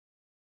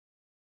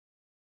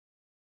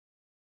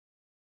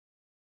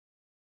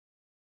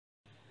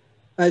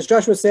As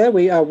Joshua said,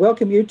 we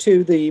welcome you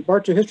to the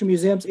Bartow History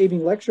Museum's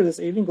evening lecture this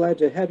evening. Glad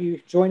to have you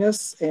join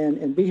us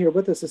and be here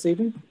with us this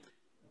evening.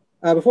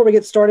 Before we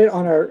get started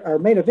on our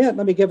main event,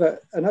 let me give an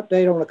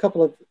update on a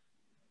couple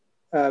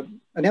of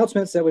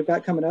announcements that we've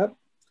got coming up.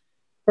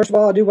 First of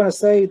all, I do want to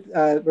say,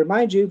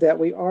 remind you that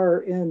we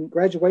are in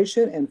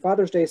graduation and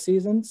Father's Day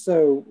season.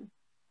 So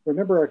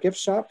remember our gift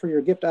shop for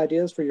your gift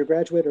ideas for your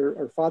graduate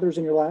or fathers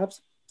in your lives.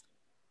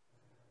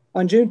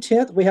 On June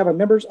 10th, we have a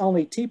members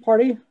only tea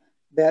party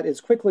that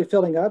is quickly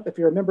filling up. If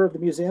you're a member of the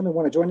museum and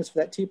want to join us for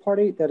that tea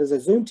party, that is a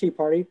Zoom tea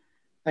party.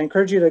 I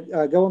encourage you to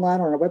go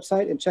online on our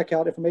website and check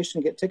out information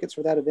and get tickets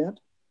for that event.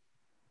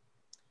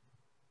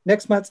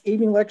 Next month's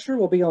evening lecture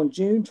will be on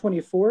June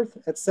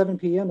 24th at 7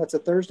 p.m. That's a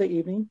Thursday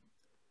evening.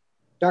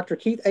 Dr.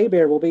 Keith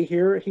Hebert will be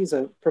here. He's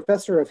a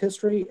professor of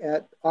history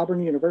at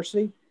Auburn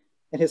University,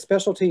 and his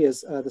specialty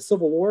is the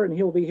Civil War, and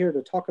he will be here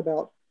to talk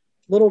about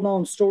little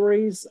known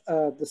stories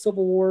of the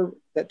Civil War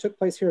that took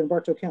place here in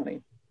Bartow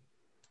County.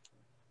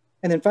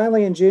 And then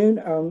finally in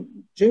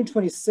June, June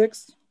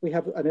 26th, we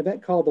have an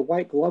event called the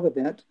White Glove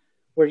Event,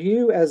 where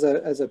you as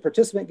a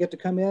participant get to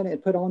come in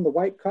and put on the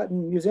white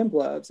cotton museum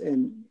gloves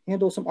and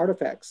handle some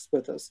artifacts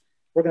with us.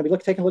 We're going to be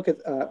taking a look at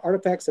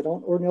artifacts that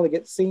don't ordinarily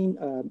get seen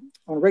on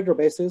a regular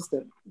basis,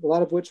 that a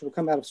lot of which will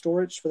come out of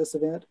storage for this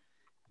event.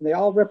 And they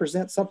all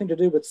represent something to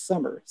do with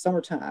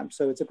summertime.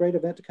 So it's a great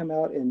event to come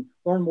out and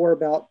learn more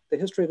about the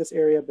history of this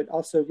area, but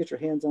also get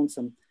your hands on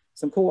some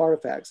cool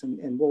artifacts.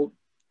 And we'll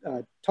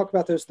talk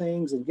about those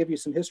things and give you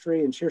some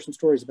history and share some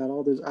stories about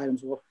all those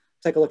items we'll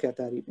take a look at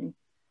that evening.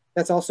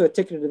 That's also a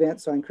ticketed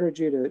event, so I encourage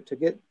you to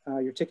get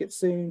your ticket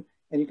soon,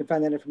 and you can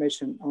find that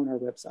information on our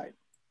website.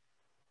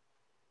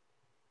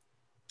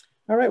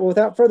 All right, well,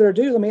 without further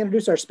ado, let me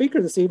introduce our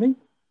speaker this evening.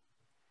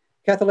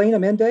 Kathaleen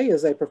Amende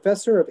is a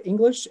professor of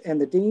English and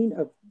the dean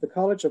of the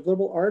College of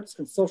Liberal Arts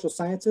and Social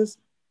Sciences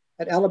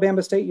at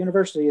Alabama State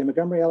University in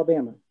Montgomery,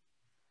 Alabama.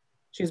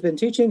 She's been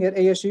teaching at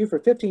ASU for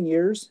 15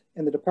 years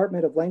in the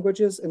Department of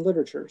Languages and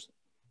Literatures.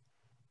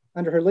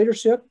 Under her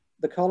leadership,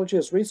 the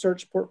college's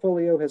research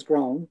portfolio has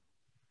grown,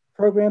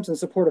 programs in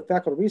support of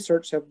faculty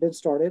research have been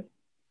started,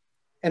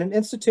 and an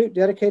institute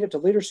dedicated to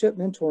leadership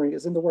mentoring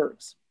is in the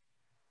works.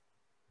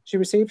 She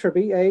received her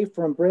BA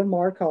from Bryn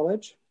Mawr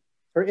College,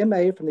 her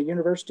MA from the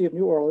University of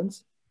New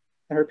Orleans,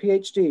 and her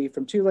PhD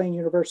from Tulane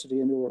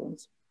University in New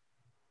Orleans.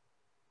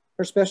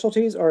 Her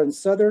specialties are in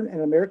Southern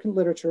and American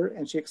literature,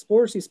 and she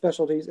explores these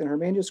specialties in her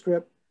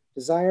manuscript,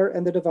 Desire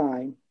and the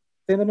Divine,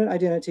 Feminine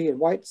Identity in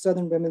White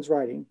Southern Women's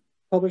Writing,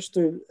 published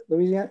through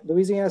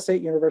Louisiana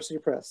State University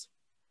Press.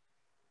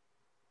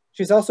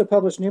 She's also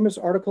published numerous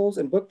articles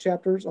and book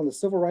chapters on the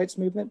Civil Rights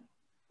Movement,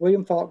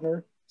 William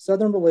Faulkner,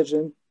 Southern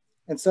religion,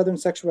 and Southern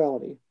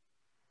sexuality.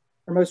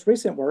 Her most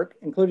recent work,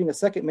 including a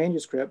second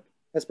manuscript,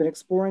 has been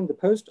exploring the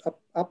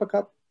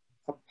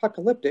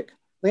post-apocalyptic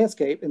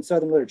landscape in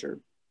Southern literature.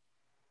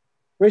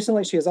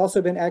 Recently, she has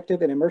also been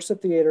active in immersive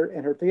theater,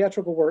 and her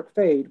theatrical work,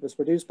 Fade, was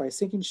produced by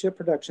Sinking Ship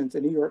Productions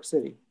in New York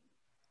City.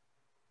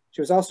 She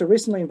was also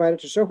recently invited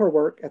to show her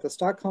work at the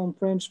Stockholm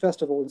Fringe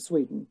Festival in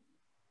Sweden.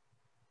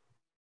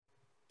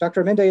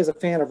 Dr. Amende is a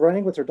fan of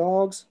running with her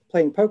dogs,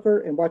 playing poker,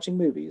 and watching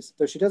movies,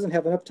 though she doesn't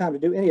have enough time to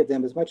do any of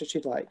them as much as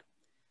she'd like.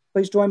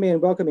 Please join me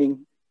in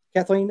welcoming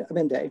Kathaleen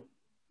Amende.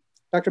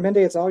 Dr. Amende,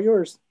 it's all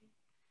yours.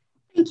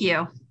 Thank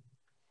you.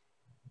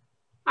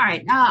 All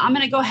right, I'm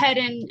going to go ahead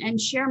and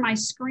share my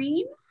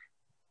screen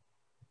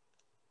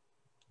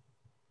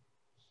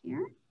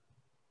here.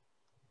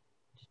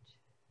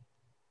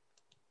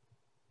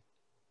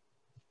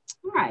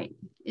 All right,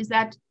 is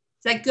that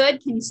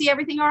good? Can you see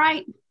everything all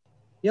right?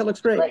 Yeah, it looks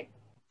great.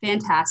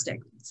 Fantastic.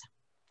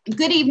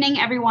 Good evening,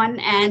 everyone,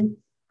 and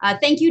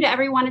thank you to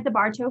everyone at the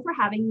Bartow for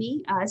having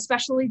me,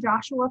 especially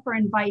Joshua for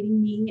inviting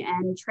me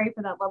and Trey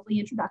for that lovely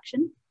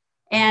introduction.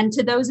 And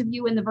to those of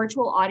you in the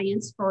virtual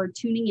audience for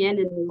tuning in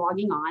and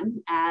logging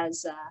on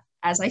as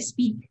I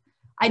speak.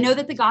 I know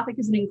that the Gothic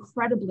is an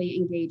incredibly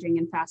engaging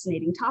and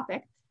fascinating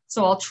topic,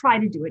 so I'll try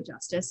to do it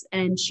justice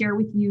and share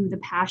with you the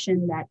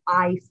passion that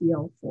I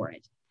feel for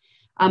it.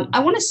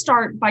 I want to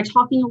start by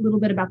talking a little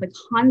bit about the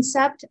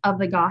concept of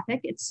the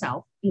Gothic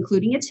itself,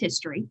 including its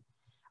history.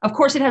 Of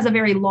course, it has a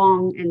very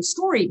long and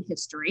storied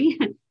history,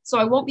 so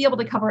I won't be able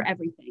to cover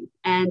everything.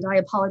 And I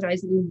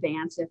apologize in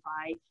advance if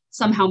I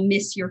somehow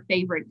miss your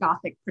favorite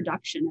Gothic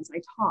production as I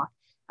talk,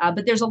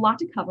 but there's a lot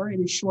to cover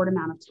in a short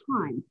amount of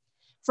time.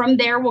 From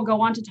there, we'll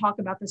go on to talk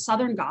about the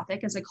Southern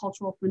Gothic as a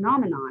cultural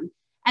phenomenon,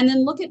 and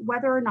then look at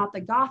whether or not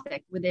the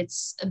Gothic, with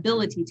its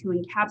ability to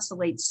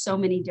encapsulate so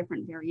many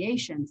different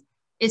variations,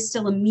 is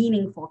still a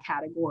meaningful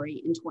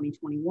category in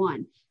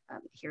 2021.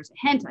 Here's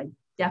a hint, I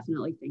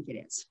definitely think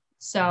it is.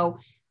 So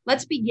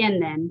let's begin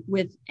then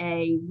with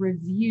a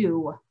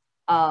review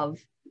of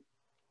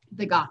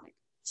the Gothic.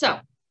 So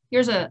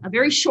here's a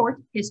very short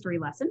history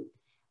lesson.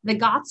 The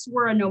Goths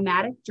were a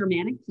nomadic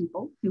Germanic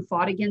people who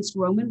fought against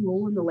Roman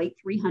rule in the late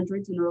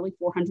 300s and early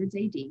 400s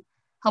AD,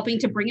 helping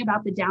to bring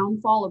about the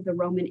downfall of the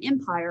Roman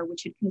Empire,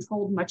 which had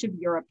controlled much of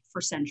Europe for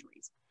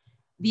centuries.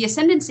 The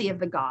ascendancy of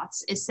the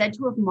Goths is said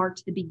to have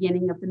marked the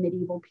beginning of the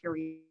medieval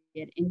period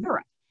in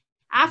Europe.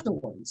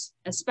 Afterwards,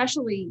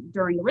 especially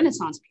during the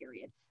Renaissance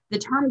period, the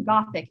term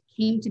Gothic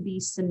came to be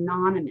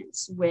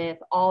synonymous with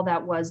all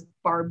that was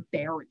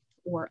barbaric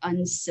or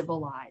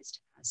uncivilized,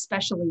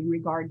 especially in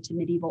regard to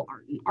medieval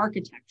art and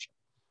architecture.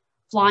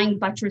 Flying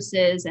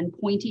buttresses and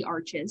pointy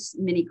arches,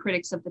 many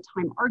critics of the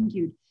time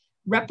argued,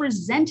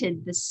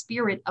 represented the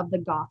spirit of the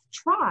Goth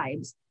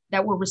tribes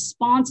that were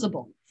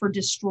responsible for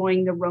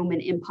destroying the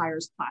Roman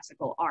Empire's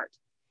classical art.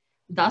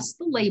 Thus,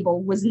 the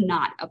label was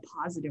not a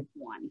positive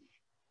one.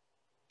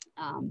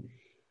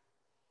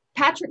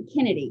 Patrick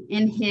Kennedy,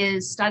 in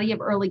his study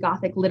of early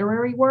Gothic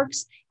literary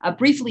works,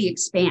 briefly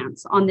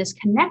expands on this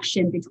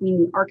connection between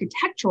the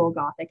architectural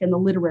Gothic and the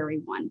literary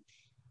one.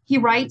 He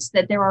writes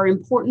that there are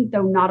important,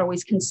 though not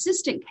always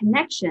consistent,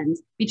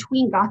 connections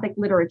between Gothic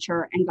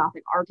literature and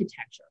Gothic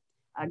architecture.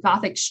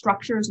 Gothic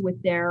structures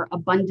with their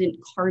abundant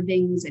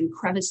carvings and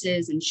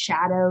crevices and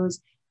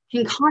shadows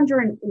can conjure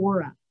an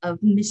aura of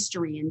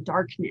mystery and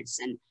darkness,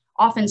 and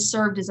often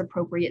served as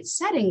appropriate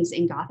settings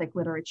in Gothic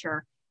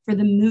literature for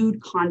the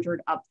mood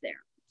conjured up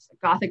there. So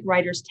Gothic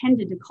writers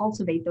tended to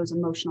cultivate those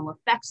emotional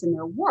effects in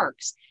their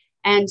works,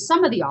 and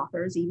some of the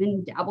authors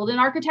even dabbled in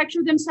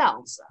architecture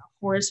themselves.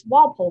 Horace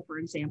Walpole, for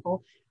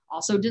example,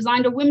 also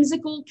designed a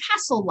whimsical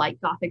castle-like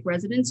Gothic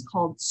residence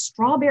called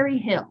Strawberry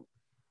Hill,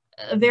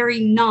 a very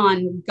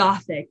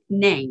non-Gothic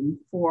name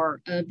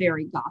for a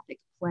very Gothic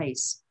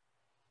place.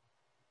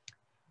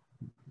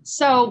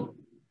 So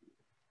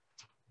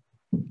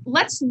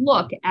let's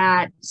look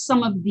at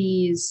some of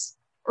these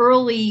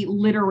early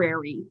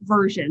literary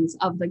versions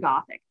of the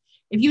Gothic.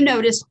 If you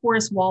notice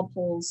Horace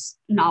Walpole's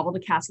novel, The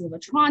Castle of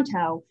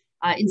Otranto,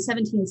 in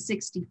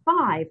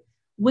 1765,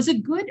 was a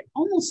good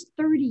almost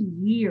 30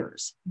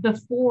 years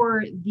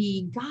before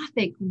the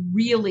Gothic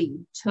really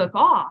took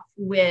off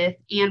with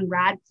Anne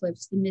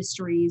Radcliffe's The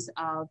Mysteries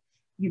of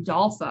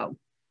Udolpho.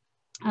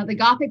 The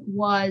Gothic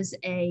was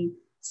a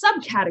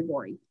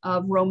subcategory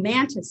of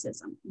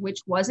Romanticism, which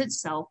was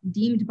itself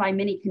deemed by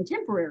many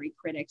contemporary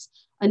critics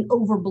an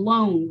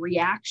overblown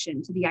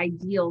reaction to the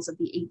ideals of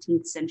the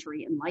 18th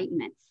century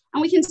Enlightenment.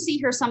 And we can see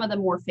here some of the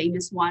more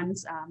famous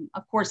ones.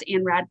 Of course,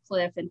 Anne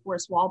Radcliffe and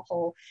Horace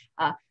Walpole,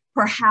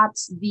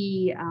 perhaps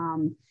the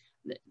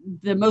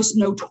most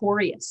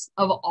notorious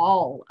of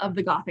all of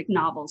the Gothic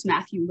novels,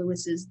 Matthew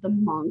Lewis's The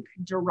Monk,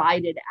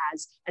 derided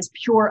as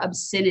pure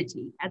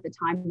obscenity at the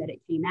time that it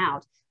came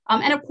out.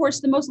 And of course,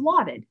 the most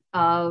lauded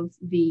of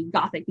the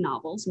Gothic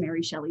novels,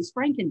 Mary Shelley's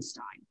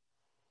Frankenstein.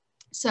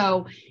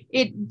 So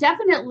it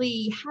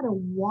definitely had a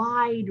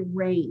wide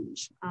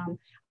range.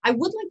 I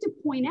would like to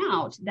point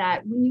out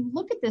that when you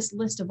look at this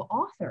list of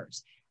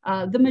authors,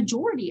 the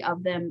majority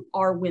of them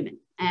are women.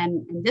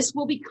 And this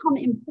will become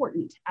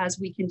important as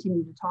we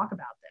continue to talk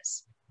about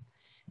this.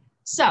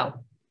 So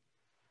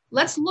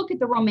let's look at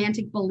the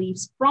Romantic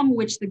beliefs from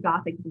which the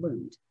Gothic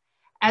bloomed.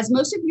 As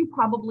most of you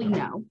probably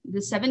know, the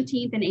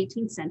 17th and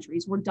 18th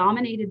centuries were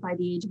dominated by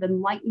the Age of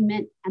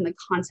Enlightenment and the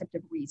concept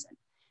of reason.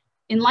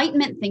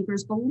 Enlightenment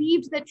thinkers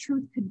believed that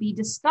truth could be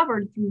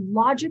discovered through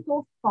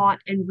logical thought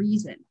and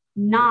reason,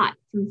 not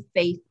through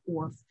faith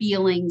or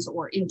feelings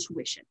or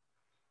intuition.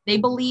 They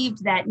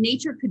believed that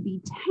nature could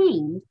be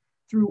tamed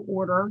through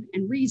order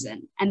and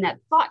reason, and that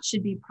thought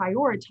should be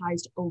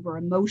prioritized over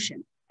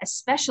emotion,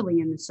 especially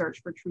in the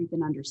search for truth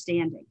and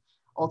understanding.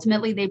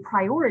 Ultimately, they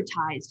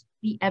prioritized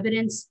the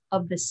evidence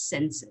of the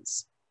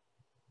senses.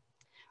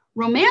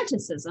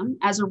 Romanticism,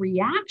 as a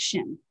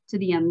reaction to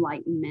the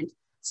Enlightenment,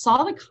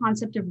 saw the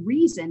concept of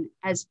reason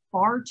as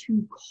far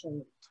too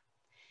cold.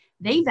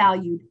 They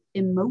valued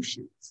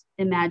emotions,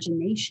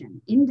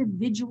 imagination,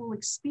 individual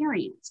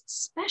experience,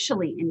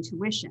 especially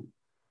intuition.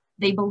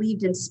 They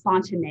believed in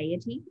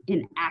spontaneity,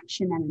 in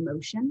action and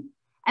emotion,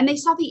 and they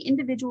saw the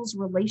individual's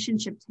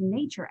relationship to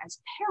nature as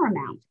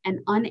paramount and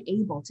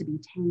unable to be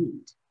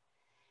tamed.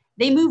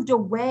 They moved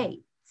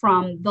away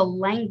from the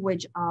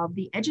language of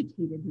the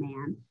educated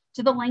man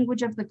to the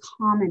language of the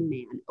common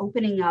man,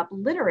 opening up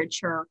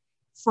literature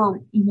for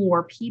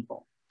more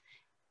people.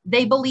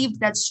 They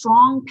believed that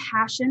strong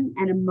passion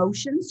and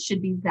emotions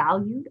should be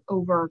valued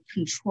over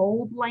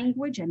controlled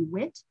language and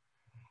wit.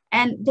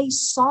 And they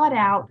sought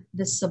out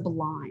the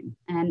sublime.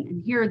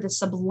 And here the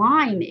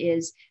sublime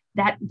is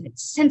that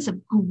sense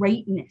of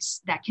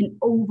greatness that can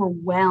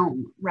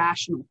overwhelm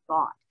rational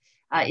thought.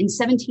 In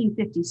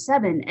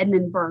 1757,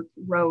 Edmund Burke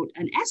wrote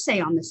an essay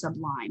on the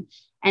sublime.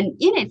 And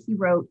in it, he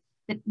wrote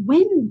that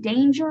when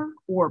danger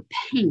or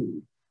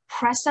pain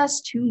press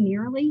us too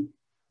nearly,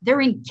 they're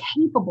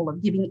incapable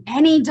of giving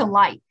any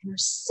delight and are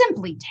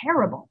simply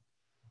terrible.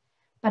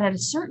 But at a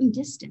certain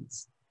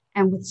distance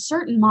and with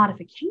certain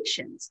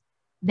modifications,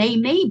 they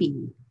may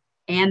be,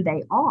 and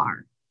they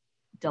are,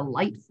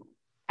 delightful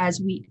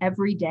as we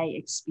every day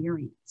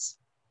experience.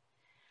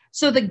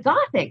 So the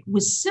Gothic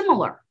was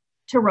similar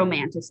to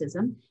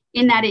Romanticism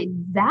in that it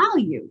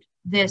valued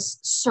this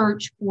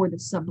search for the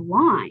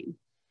sublime,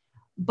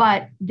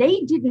 but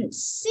they didn't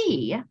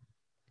see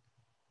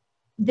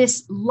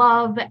this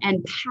love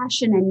and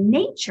passion and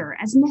nature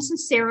as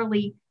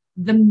necessarily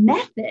the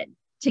method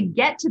to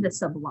get to the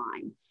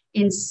sublime.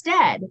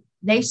 Instead,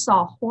 they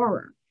saw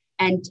horror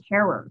and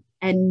terror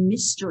and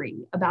mystery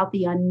about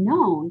the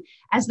unknown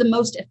as the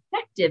most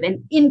effective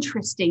and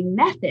interesting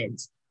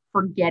methods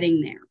for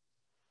getting there.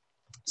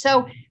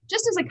 So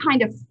just as a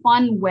kind of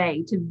fun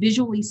way to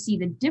visually see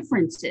the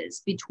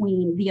differences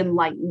between the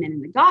Enlightenment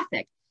and the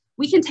Gothic,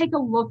 we can take a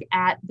look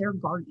at their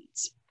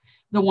gardens.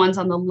 The ones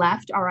on the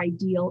left are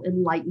ideal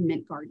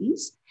Enlightenment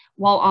gardens,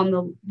 while on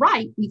the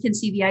right, we can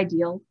see the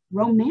ideal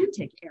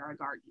Romantic era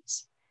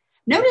gardens.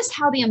 Notice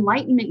how the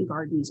Enlightenment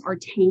gardens are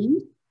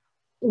tamed,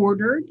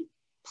 ordered,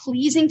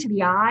 pleasing to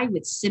the eye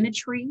with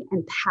symmetry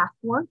and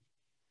pathwork.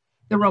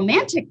 The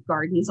Romantic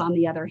gardens, on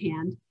the other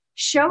hand,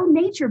 show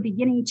nature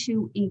beginning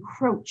to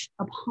encroach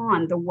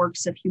upon the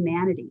works of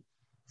humanity,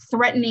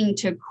 threatening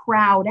to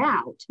crowd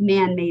out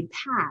man-made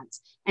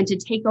paths and to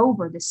take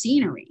over the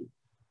scenery.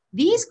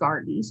 These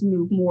gardens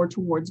move more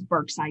towards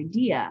Burke's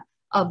idea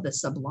of the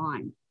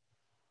sublime.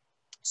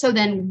 So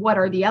then what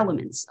are the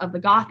elements of the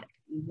Gothic?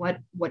 What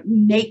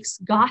makes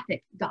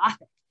Gothic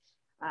Gothic?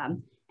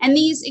 And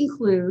these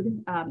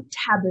include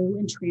taboo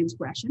and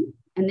transgression.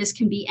 And this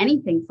can be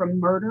anything from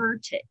murder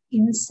to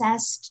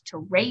incest to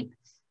rape,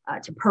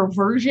 to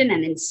perversion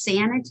and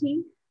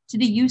insanity, to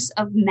the use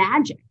of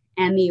magic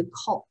and the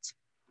occult.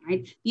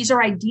 Right? These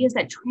are ideas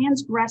that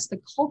transgress the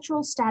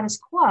cultural status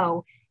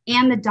quo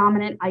and the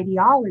dominant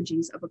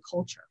ideologies of a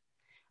culture.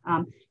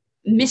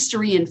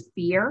 Mystery and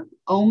fear,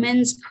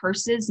 omens,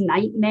 curses,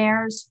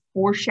 nightmares,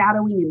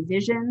 foreshadowing and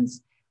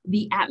visions.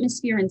 The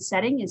atmosphere and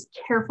setting is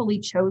carefully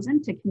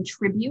chosen to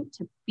contribute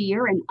to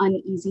fear and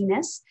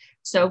uneasiness.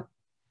 So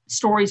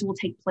stories will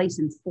take place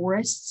in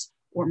forests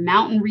or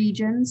mountain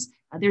regions.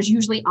 There's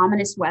usually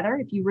ominous weather.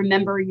 If you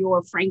remember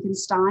your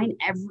Frankenstein,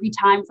 every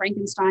time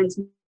Frankenstein's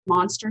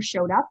monster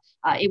showed up,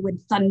 it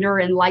would thunder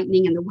and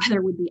lightning and the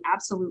weather would be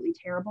absolutely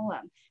terrible.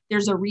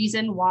 There's a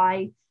reason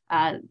why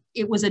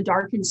it was a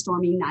dark and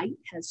stormy night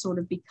has sort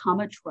of become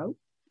a trope.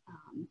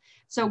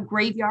 So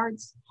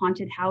graveyards,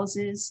 haunted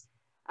houses,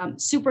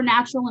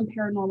 supernatural and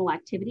paranormal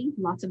activity,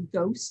 lots of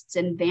ghosts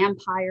and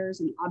vampires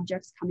and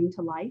objects coming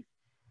to life.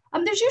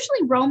 There's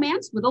usually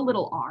romance with a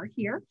little R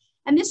here.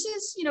 And this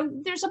is,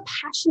 there's a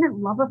passionate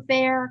love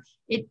affair.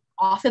 It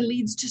often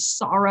leads to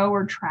sorrow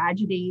or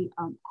tragedy.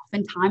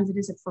 Oftentimes it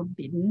is a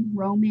forbidden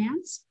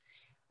romance.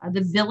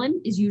 The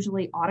villain is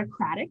usually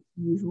autocratic,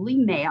 usually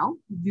male,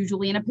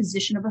 usually in a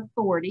position of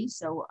authority.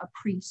 So a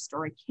priest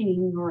or a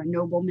king or a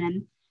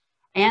nobleman.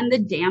 And the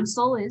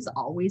damsel is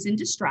always in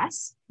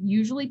distress,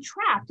 usually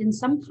trapped in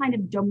some kind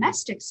of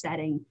domestic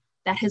setting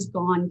that has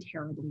gone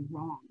terribly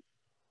wrong.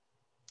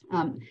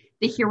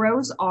 The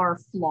heroes are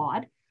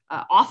flawed,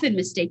 often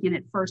mistaken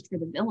at first for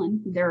the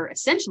villain. They're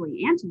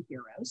essentially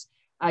anti-heroes,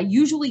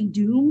 usually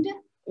doomed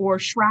or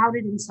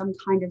shrouded in some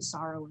kind of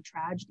sorrow or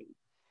tragedy.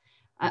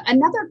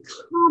 Another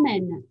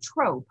common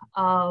trope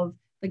of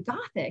the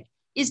Gothic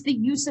is the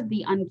use of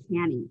the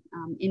uncanny.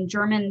 In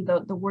German,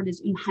 the word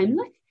is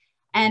unheimlich,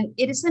 and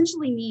it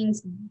essentially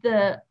means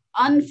the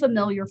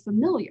unfamiliar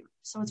familiar.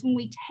 So it's when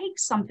we take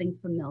something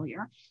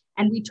familiar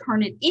and we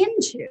turn it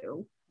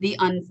into the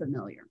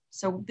unfamiliar.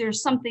 So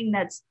there's something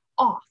that's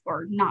off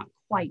or not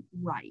quite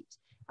right.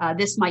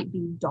 This might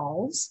be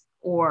dolls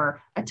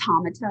or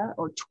automata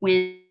or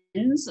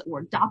twins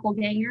or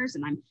doppelgangers.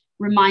 And I'm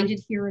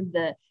reminded here of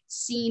the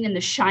scene in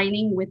The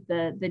Shining with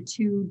the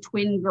two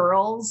twin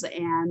girls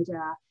and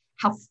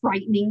how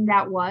frightening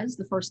that was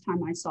the first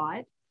time I saw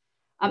it.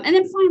 And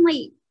then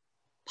finally,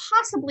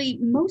 possibly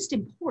most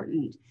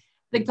important,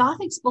 the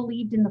Gothics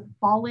believed in the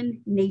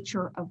fallen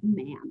nature of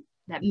man,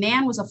 that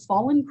man was a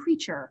fallen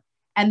creature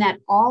and that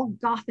all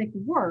Gothic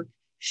work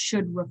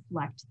should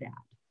reflect that.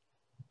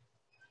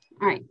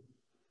 All right,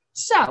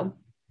 so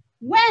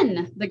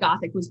when the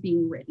Gothic was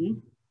being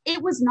written,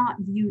 it was not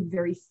viewed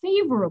very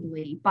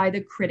favorably by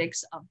the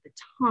critics of the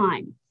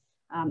time.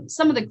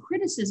 Some of the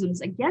criticisms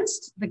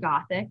against the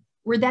Gothic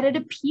were that it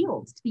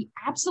appealed to the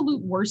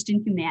absolute worst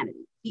in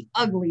humanity, the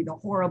ugly, the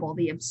horrible,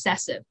 the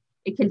obsessive.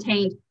 It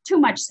contained too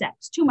much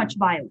sex, too much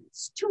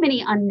violence, too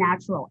many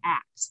unnatural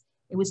acts.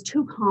 It was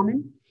too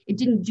common. It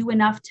didn't do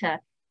enough to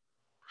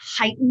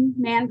heighten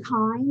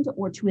mankind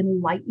or to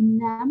enlighten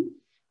them.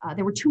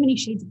 There were too many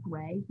shades of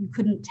gray. You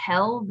couldn't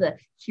tell the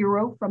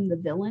hero from the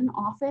villain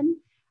often.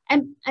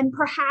 And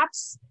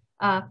perhaps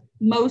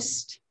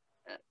most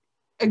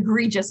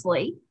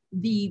egregiously,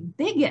 the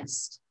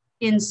biggest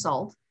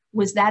insult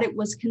was that it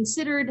was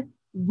considered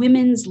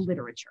women's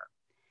literature.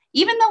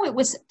 Even though it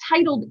was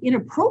titled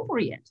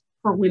inappropriate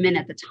for women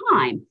at the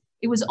time,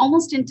 it was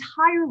almost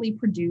entirely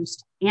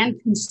produced and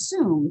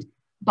consumed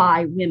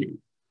by women.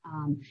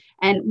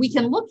 And we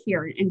can look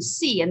here and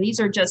see, and these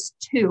are just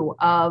two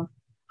of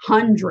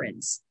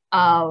hundreds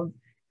of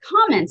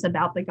comments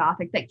about the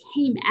Gothic that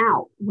came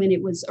out when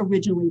it was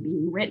originally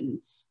being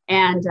written.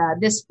 And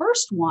this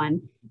first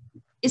one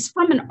is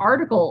from an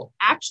article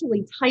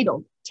actually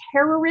titled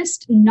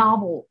Terrorist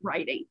Novel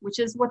Writing, which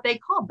is what they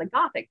called the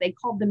Gothic. They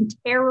called them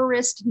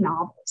terrorist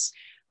novels.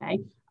 Okay?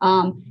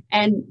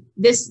 And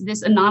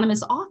this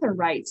anonymous author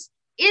writes,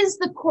 "Is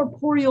the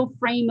corporeal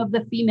frame of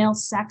the female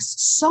sex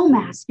so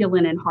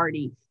masculine and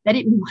hardy that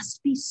it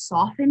must be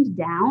softened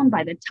down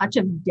by the touch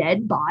of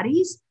dead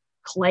bodies,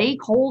 clay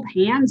cold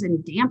hands,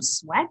 and damp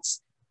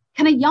sweats?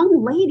 Can a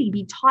young lady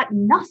be taught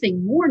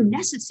nothing more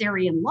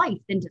necessary in life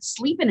than to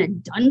sleep in a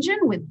dungeon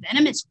with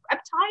venomous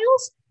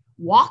reptiles,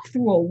 walk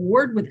through a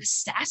ward with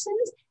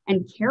assassins,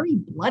 and carry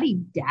bloody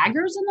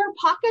daggers in their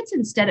pockets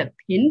instead of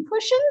pin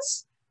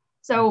cushions?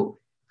 So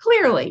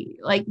clearly,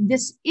 like,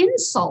 this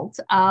insult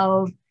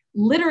of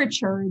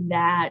literature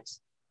that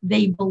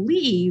they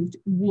believed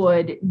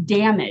would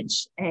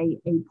damage a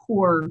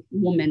poor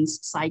woman's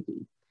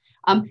psyche.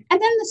 And then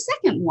the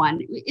second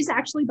one is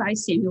actually by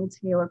Samuel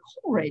Taylor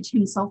Coleridge,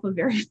 himself a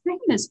very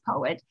famous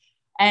poet.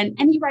 And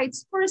he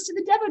writes, "First, to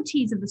the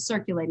devotees of the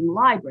circulating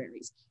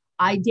libraries,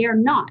 I dare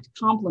not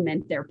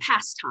compliment their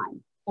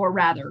pastime, or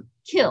rather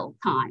kill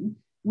time,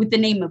 with the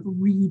name of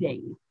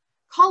reading.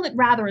 Call it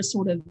rather a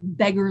sort of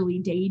beggarly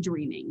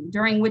daydreaming,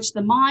 during which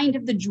the mind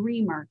of the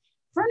dreamer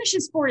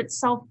furnishes for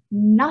itself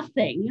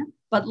nothing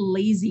but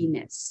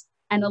laziness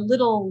and a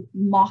little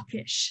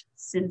mawkish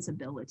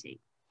sensibility."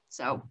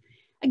 So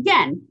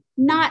again,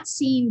 not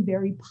seen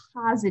very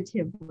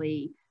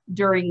positively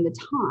during the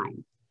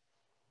time.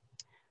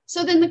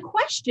 So then the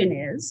question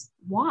is,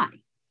 why?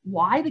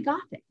 Why the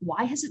Gothic?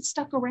 Why has it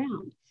stuck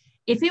around?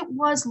 If it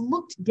was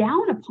looked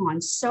down upon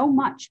so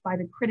much by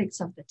the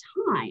critics of the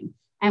time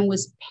and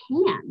was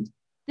panned,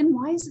 then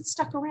why is it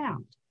stuck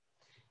around?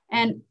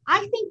 And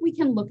I think we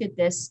can look at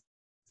this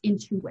in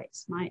two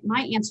ways.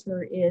 My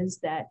answer is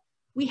that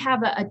we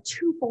have a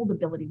twofold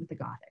ability with the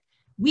Gothic.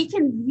 We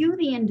can view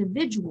the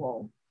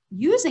individual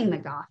using the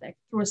Gothic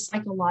through a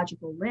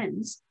psychological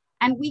lens,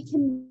 and we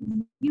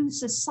can view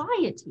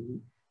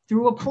society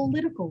through a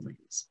political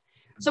lens.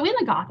 So in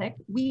the Gothic,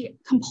 we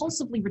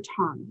compulsively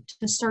return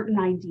to certain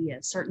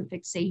ideas, certain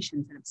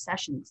fixations and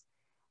obsessions.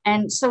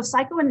 And so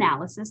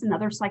psychoanalysis and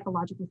other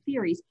psychological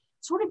theories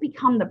sort of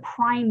become the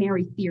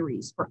primary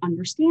theories for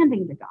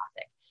understanding the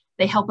Gothic.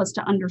 They help us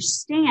to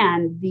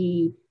understand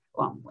the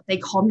what they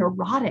call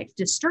neurotic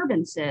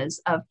disturbances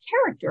of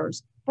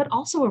characters, but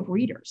also of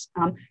readers.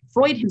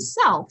 Freud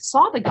himself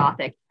saw the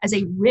Gothic as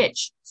a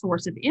rich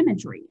source of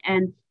imagery.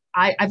 And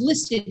I've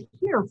listed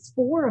here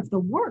 4 of the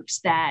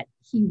works that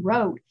he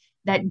wrote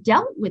that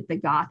dealt with the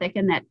Gothic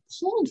and that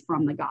pulled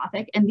from the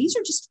Gothic. And these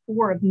are just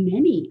 4 of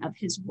many of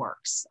his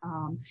works,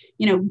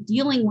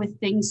 dealing with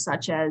things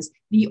such as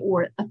the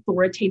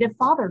authoritative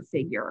father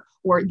figure,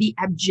 or the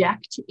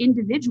abject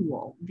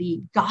individual,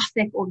 the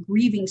Gothic or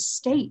grieving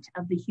state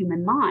of the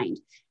human mind.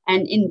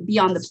 And in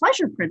Beyond the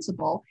Pleasure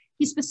Principle,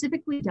 he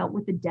specifically dealt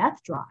with the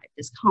death drive,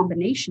 this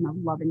combination of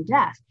love and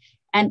death,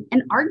 and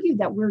argued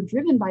that we're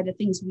driven by the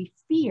things we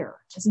fear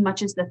as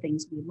much as the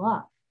things we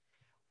love.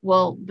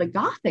 Well, the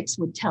Gothics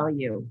would tell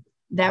you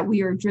that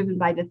we are driven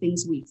by the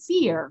things we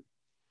fear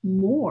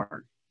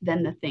more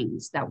than the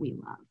things that we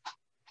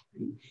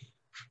love.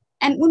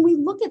 And when we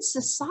look at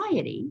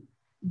society,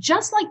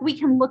 just like we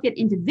can look at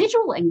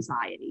individual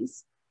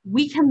anxieties,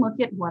 we can look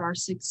at what our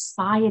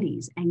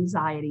society's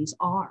anxieties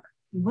are.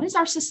 What is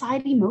our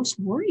society most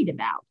worried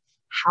about?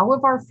 How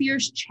have our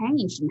fears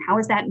changed, and how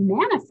is that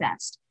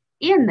manifest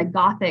in the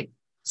Gothic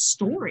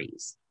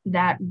stories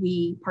that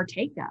we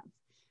partake of?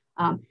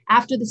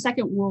 After the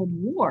Second World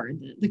War,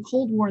 the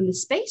Cold War and the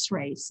space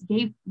race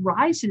gave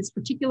rise to this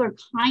particular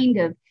kind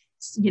of,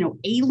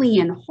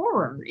 alien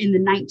horror in the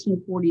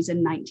 1940s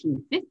and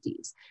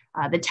 1950s.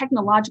 The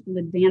technological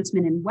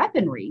advancement in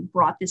weaponry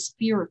brought this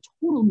fear of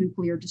total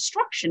nuclear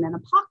destruction and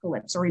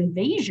apocalypse or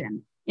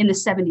invasion in the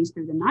 70s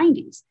through the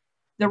 90s.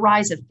 The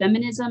rise of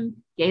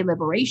feminism, gay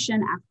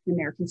liberation,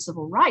 African-American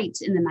civil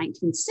rights in the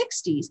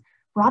 1960s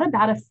brought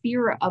about a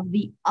fear of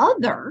the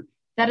other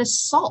that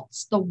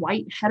assaults the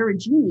white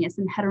heterogeneous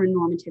and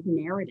heteronormative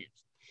narrative.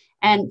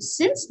 And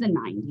since the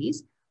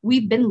 90s,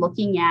 we've been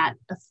looking at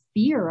a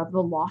fear of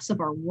the loss of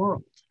our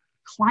world,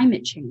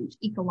 climate change,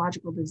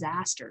 ecological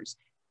disasters,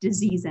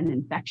 disease and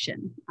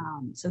infection.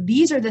 So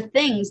these are the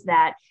things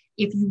that,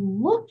 if you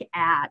look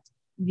at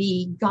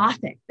the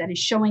Gothic that is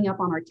showing up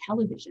on our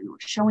television or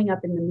showing up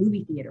in the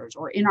movie theaters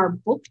or in our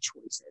book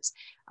choices,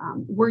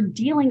 we're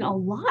dealing a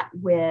lot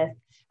with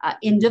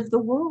end of the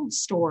world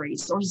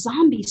stories or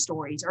zombie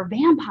stories or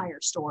vampire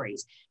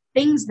stories,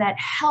 things that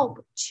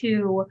help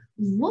to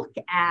look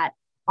at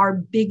our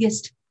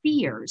biggest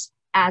fears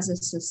as a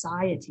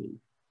society.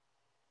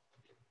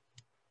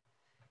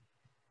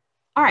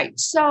 All right,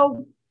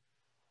 so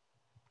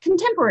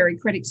contemporary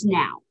critics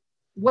now,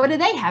 what do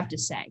they have to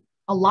say?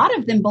 A lot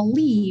of them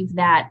believe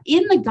that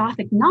in the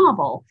Gothic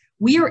novel,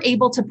 we are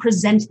able to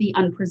present the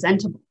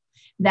unpresentable,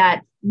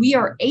 that we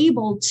are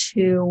able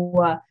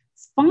to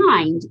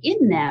find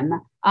in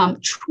them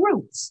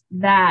truths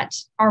that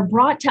are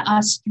brought to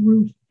us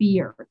through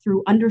fear,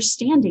 through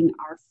understanding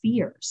our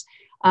fears.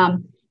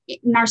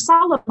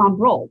 Narsala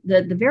Mambrol,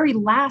 the very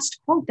last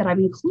quote that I've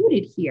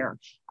included here,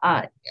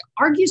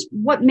 argues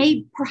what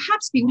may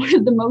perhaps be one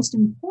of the most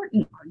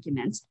important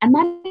arguments, and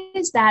that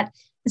is that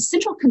the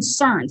central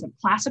concerns of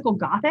classical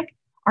Gothic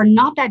are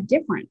not that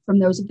different from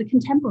those of the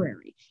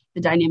contemporary.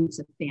 The dynamics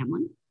of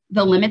family,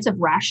 the limits of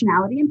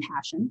rationality and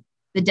passion,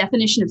 the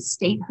definition of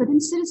statehood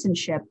and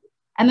citizenship,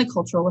 and the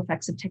cultural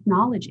effects of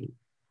technology.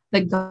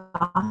 The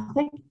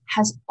Gothic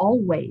has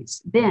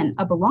always been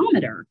a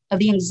barometer of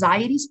the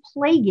anxieties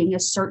plaguing a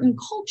certain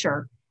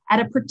culture at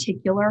a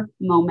particular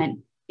moment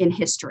in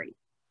history.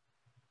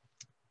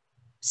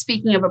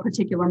 Speaking of a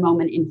particular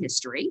moment in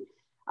history,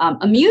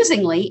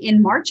 amusingly,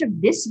 in March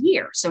of this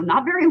year, so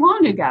not very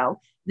long ago,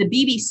 the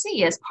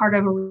BBC, as part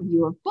of a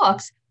review of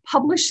books,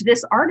 published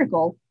this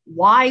article,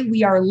 Why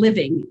We Are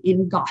Living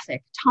in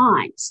Gothic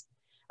Times.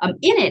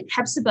 In it,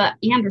 Hepzibah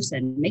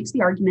Anderson makes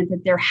the argument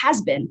that there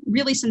has been,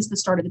 really since the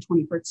start of the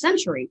 21st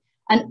century,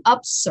 an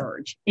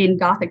upsurge in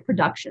Gothic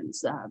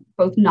productions,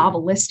 both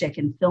novelistic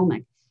and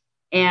filmic.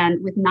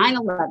 And with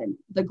 9/11,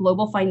 the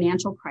global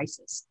financial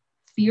crisis,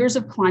 fears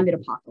of climate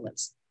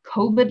apocalypse,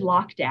 COVID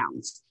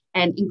lockdowns,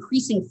 and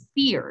increasing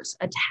fears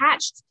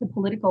attached to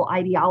political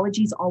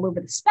ideologies all over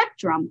the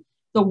spectrum,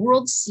 the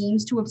world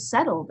seems to have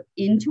settled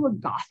into a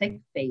Gothic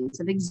phase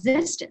of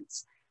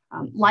existence.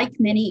 Like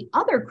many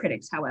other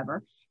critics,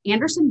 however,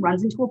 Anderson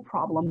runs into a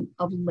problem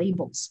of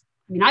labels.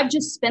 I mean, I've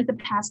just spent the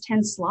past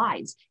 10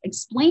 slides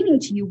explaining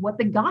to you what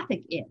the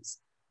Gothic is.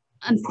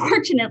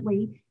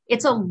 Unfortunately,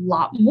 it's a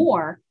lot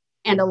more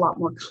and a lot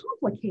more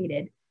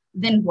complicated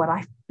than what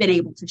I've been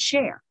able to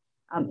share.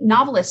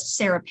 Novelist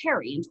Sarah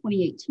Perry in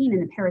 2018 in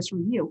the Paris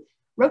Review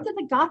wrote that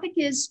the Gothic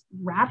is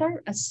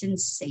rather a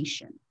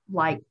sensation,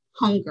 like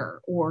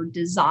hunger or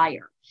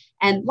desire.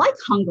 And like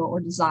hunger or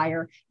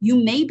desire, you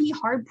may be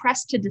hard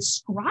pressed to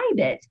describe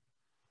it,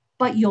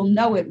 but you'll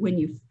know it when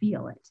you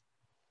feel it.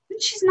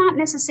 And she's not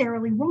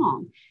necessarily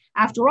wrong.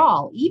 After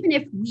all, even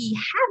if we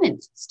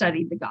haven't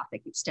studied the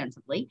Gothic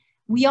extensively,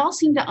 we all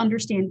seem to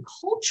understand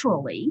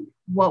culturally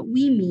what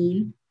we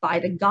mean by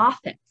the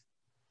Gothic.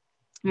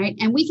 Right?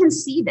 And we can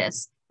see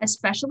this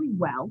especially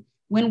well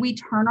when we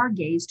turn our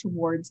gaze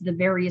towards the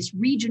various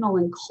regional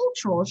and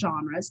cultural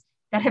genres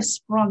that have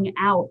sprung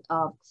out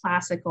of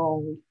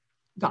classical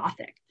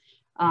Gothic.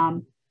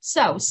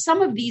 So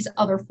some of these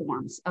other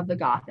forms of the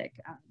Gothic,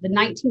 the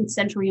 19th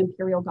century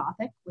Imperial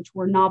Gothic, which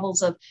were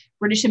novels of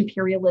British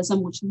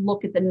imperialism, which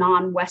look at the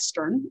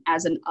non-Western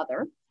as an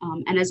other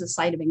and as a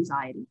site of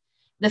anxiety.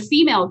 The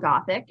female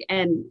Gothic,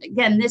 and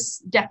again, this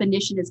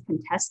definition is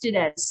contested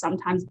as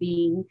sometimes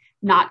being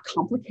not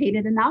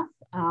complicated enough,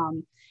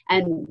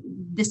 and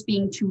this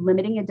being too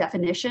limiting a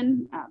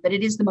definition, but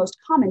it is the most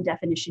common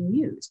definition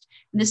used.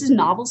 And this is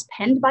novels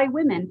penned by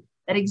women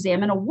that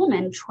examine a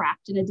woman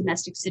trapped in a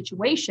domestic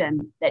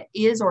situation that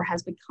is or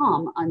has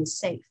become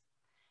unsafe.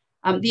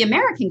 The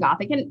American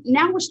Gothic, and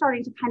now we're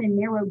starting to kind of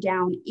narrow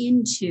down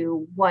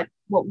into what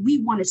we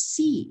want to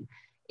see,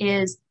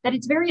 is that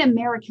it's very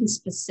American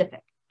specific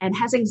and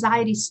has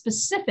anxiety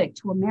specific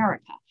to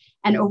America.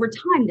 And over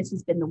time, this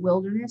has been the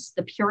wilderness,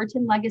 the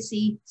Puritan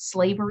legacy,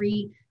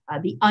 slavery,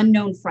 the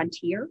unknown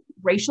frontier,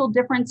 racial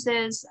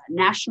differences,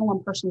 national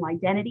and personal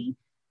identity.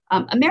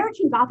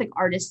 American Gothic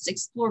artists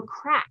explore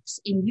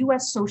cracks in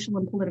US social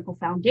and political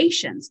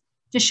foundations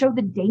to show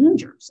the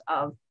dangers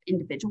of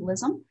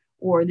individualism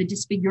or the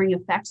disfiguring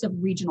effects of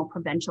regional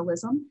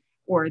provincialism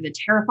or the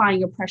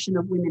terrifying oppression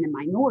of women and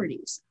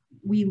minorities.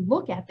 We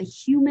look at the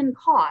human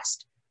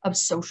cost of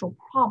social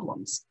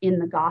problems in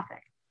the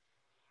Gothic.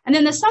 And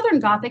then the Southern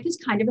Gothic is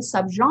kind of a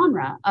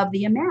subgenre of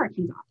the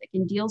American Gothic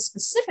and deals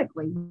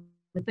specifically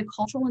with the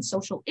cultural and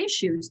social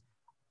issues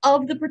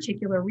of the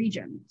particular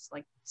regions.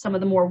 Like some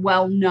of the more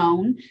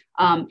well-known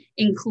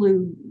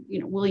include,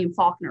 William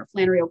Faulkner,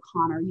 Flannery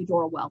O'Connor,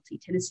 Eudora Welty,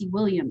 Tennessee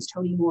Williams,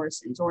 Toni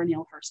Morrison, Zora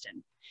Neale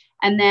Hurston.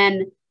 And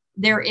then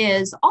there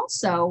is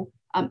also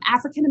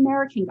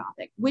African-American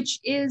Gothic, which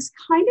is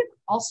kind of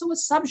also a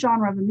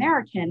subgenre of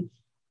American,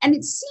 and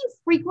it's seen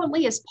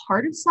frequently as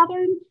part of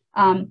Southern,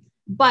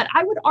 but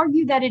I would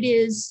argue that it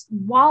is,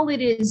 while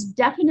it is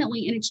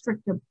definitely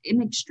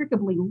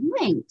inextricably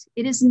linked,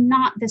 it is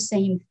not the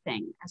same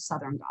thing as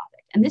Southern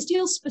Gothic. And this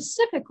deals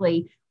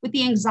specifically with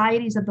the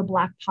anxieties of the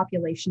Black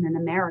population in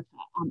America,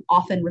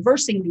 often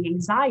reversing the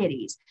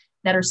anxieties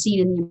that are seen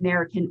in the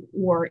American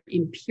or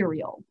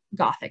Imperial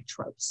Gothic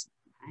tropes.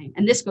 Right?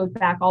 And this goes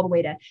back all the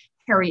way to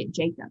Harriet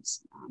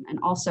Jacobs, and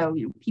also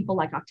people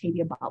like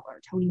Octavia Butler,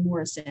 Toni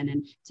Morrison,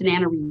 and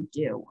Tanana Reed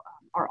Dew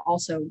are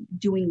also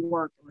doing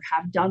work or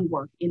have done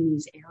work in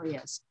these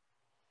areas.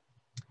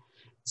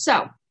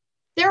 So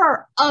there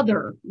are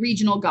other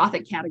regional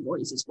Gothic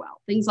categories as well,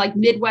 things like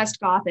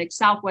Midwest Gothic,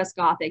 Southwest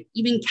Gothic,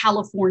 even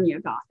California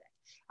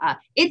Gothic.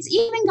 It's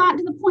even gotten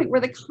to the point where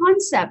the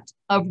concept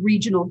of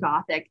regional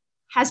Gothic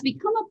has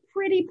become a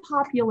pretty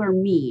popular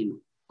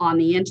meme on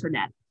the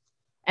internet.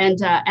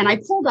 And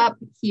I pulled up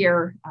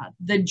here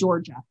the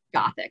Georgia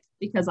Gothic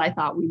because I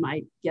thought we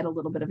might get a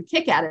little bit of a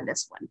kick out of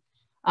this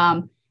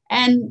one.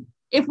 And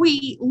if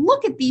we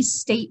look at these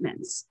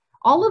statements,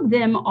 all of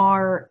them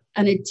are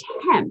an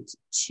attempt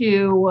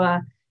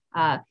to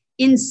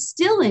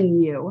instill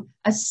in you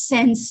a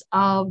sense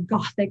of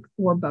Gothic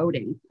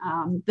foreboding.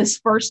 This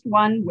first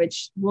one,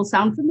 which will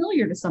sound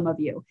familiar to some of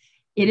you,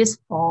 it is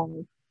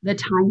fall. The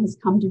time has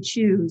come to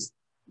choose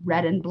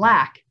red and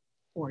black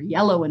or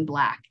yellow and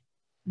black.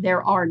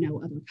 There are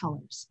no other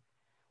colors.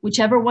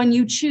 Whichever one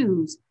you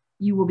choose,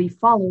 you will be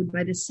followed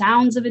by the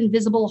sounds of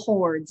invisible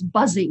hordes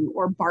buzzing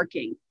or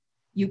barking.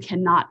 You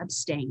cannot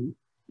abstain.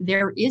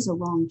 There is a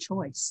wrong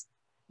choice.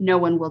 No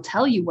one will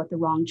tell you what the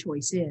wrong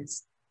choice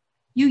is.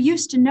 You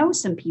used to know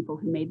some people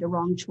who made the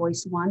wrong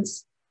choice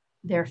once.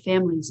 Their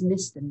families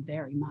miss them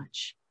very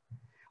much.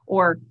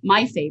 Or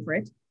my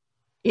favorite,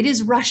 it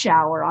is rush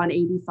hour on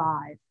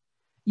 85.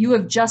 You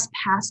have just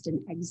passed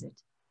an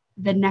exit.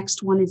 The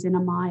next one is in a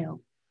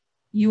mile.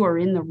 You are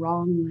in the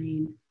wrong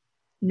lane.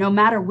 No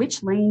matter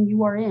which lane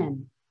you are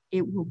in,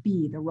 it will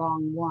be the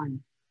wrong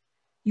one.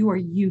 You are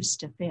used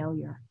to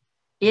failure.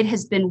 It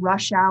has been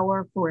rush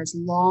hour for as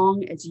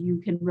long as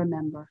you can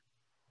remember.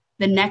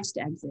 The next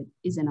exit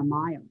is in a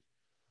mile.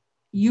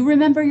 You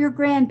remember your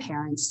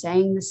grandparents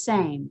saying the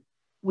same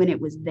when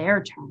it was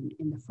their turn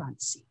in the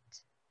front seat.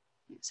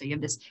 So you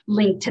have this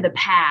link to the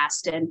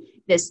past and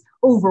this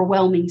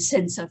overwhelming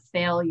sense of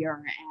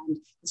failure and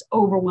this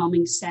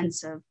overwhelming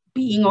sense of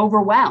being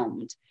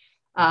overwhelmed.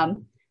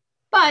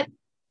 But,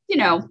 you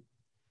know,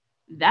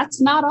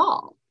 that's not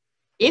all.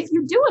 If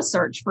you do a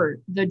search for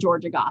the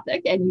Georgia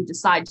Gothic and you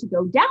decide to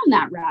go down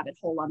that rabbit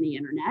hole on the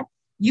internet,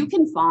 you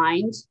can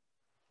find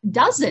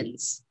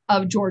dozens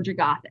of Georgia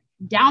Gothic,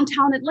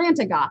 downtown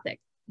Atlanta Gothic,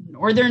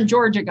 northern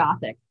Georgia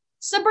Gothic,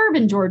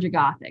 suburban Georgia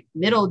Gothic,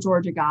 middle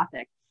Georgia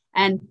Gothic,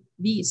 and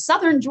the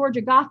southern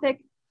Georgia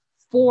Gothic,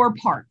 4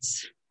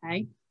 parts.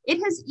 Okay?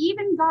 It has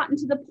even gotten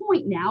to the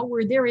point now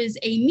where there is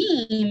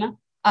a meme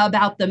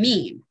about the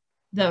meme,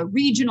 the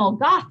regional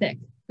Gothic.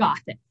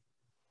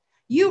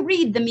 You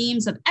read the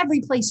memes of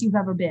every place you've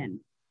ever been.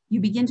 You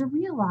begin to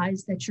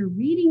realize that you're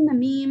reading the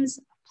memes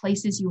of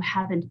places you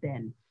haven't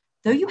been,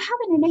 though you have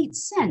an innate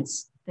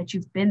sense that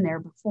you've been there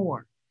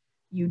before.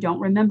 You don't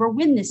remember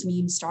when this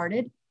meme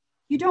started.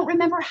 You don't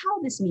remember how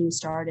this meme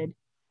started.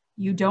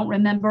 You don't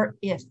remember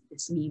if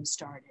this meme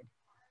started.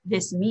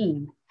 This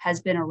meme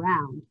has been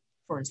around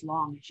for as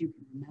long as you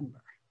can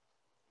remember.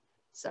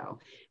 So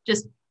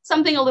just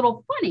something a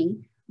little funny,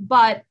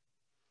 but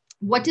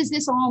what does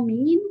this all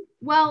mean?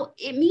 Well,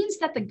 it means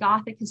that the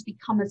Gothic has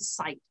become a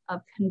site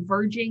of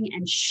converging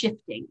and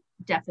shifting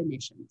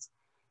definitions.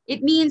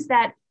 It means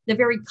that the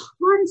very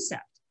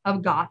concept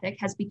of Gothic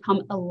has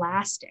become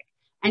elastic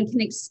and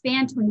can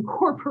expand to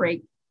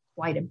incorporate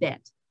quite a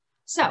bit.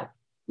 So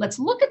let's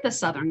look at the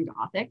Southern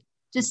Gothic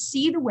to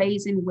see the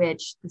ways in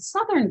which the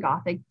Southern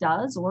Gothic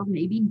does or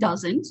maybe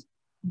doesn't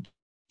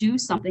do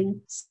something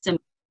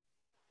similar.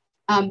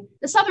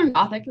 The Southern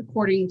Gothic,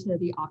 according to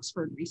the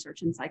Oxford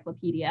Research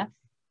Encyclopedia,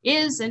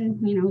 is, and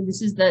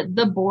this is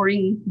the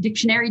boring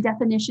dictionary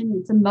definition,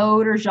 it's a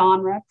mode or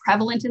genre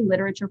prevalent in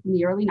literature from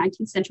the early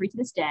 19th century to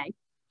this day.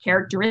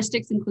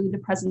 Characteristics include the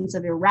presence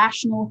of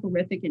irrational,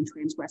 horrific, and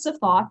transgressive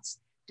thoughts,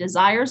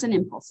 desires and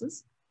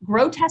impulses,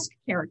 grotesque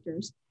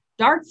characters,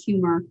 dark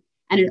humor,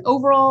 and an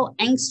overall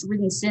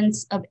angst-ridden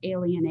sense of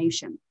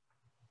alienation.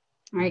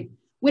 All right.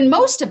 When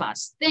most of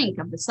us think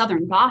of the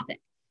Southern Gothic,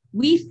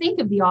 we think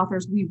of the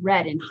authors we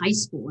read in high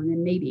school and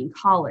then maybe in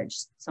college.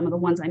 Some of the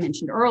ones I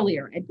mentioned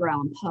earlier, Edgar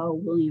Allan Poe,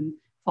 William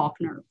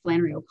Faulkner,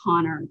 Flannery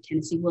O'Connor,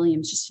 Tennessee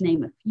Williams, just to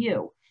name a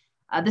few.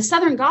 The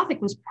Southern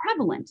Gothic was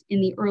prevalent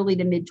in the early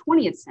to mid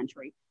 20th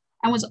century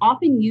and was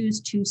often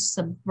used to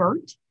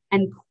subvert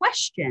and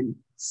question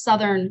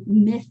Southern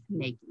myth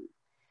making.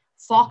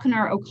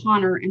 Faulkner,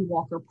 O'Connor, and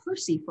Walker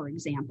Percy, for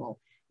example,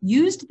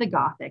 used the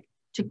Gothic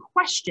to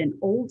question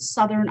old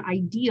Southern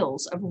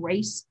ideals of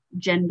race,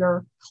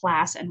 gender,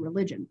 class, and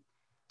religion.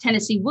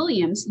 Tennessee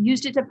Williams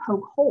used it to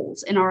poke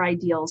holes in our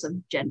ideals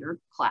of gender,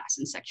 class,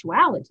 and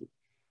sexuality.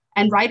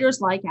 And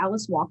writers like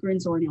Alice Walker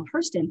and Zora Neale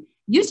Hurston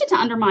used it to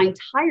undermine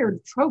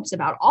tired tropes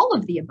about all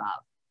of the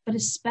above, but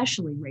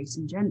especially race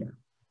and gender.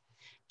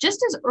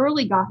 Just as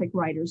early Gothic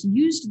writers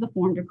used the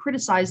form to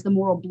criticize the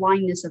moral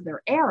blindness of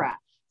their era,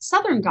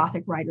 Southern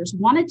Gothic writers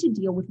wanted to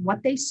deal with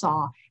what they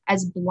saw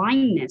as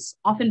blindness,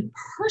 often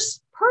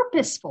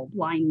purposeful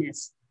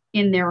blindness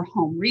in their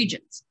home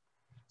regions.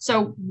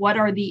 So what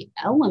are the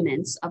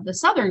elements of the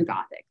Southern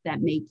Gothic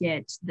that make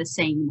it the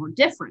same or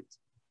different?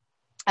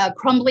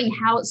 Crumbling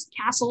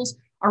castles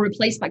are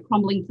replaced by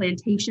crumbling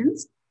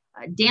plantations.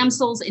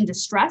 Damsels in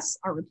distress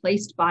are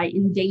replaced by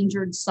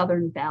endangered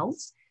Southern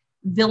belles.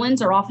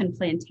 Villains are often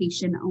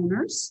plantation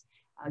owners.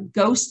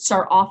 Ghosts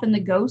are often the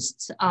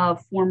ghosts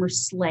of former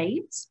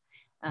slaves.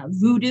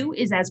 Voodoo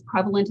is as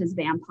prevalent as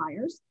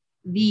vampires.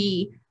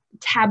 The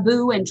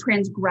taboo and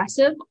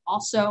transgressive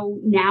also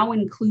now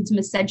includes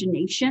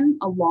miscegenation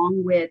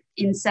along with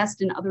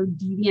incest and other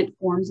deviant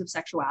forms of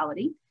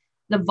sexuality.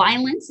 The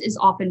violence is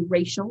often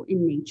racial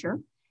in nature.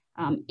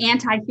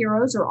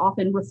 Anti-heroes are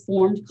often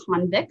reformed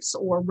convicts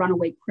or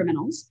runaway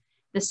criminals.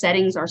 The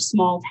settings are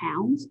small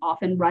towns,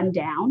 often run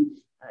down.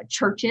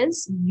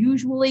 Churches,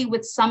 usually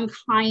with some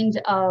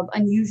kind of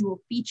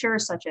unusual feature,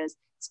 such as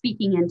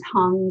speaking in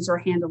tongues or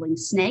handling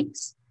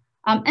snakes.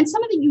 And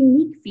some of the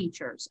unique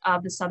features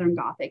of the Southern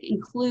Gothic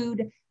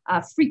include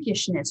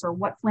freakishness, or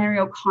what Flannery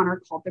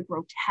O'Connor called the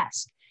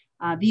grotesque.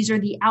 These are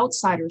the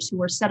outsiders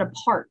who are set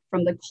apart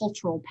from the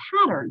cultural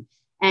pattern,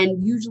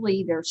 and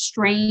usually they're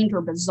strange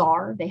or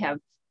bizarre. They have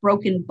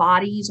broken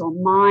bodies or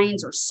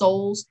minds or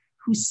souls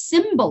who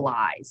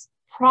symbolize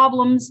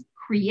problems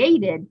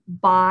created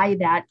by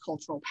that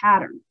cultural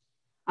pattern.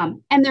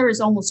 And there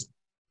is almost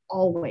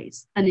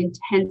always an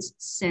intense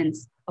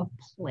sense of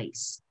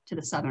place to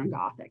the Southern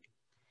Gothic.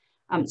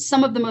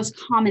 Some of the most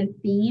common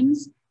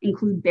themes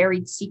include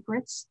buried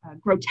secrets,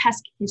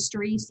 grotesque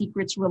history,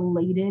 secrets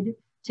related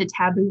to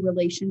taboo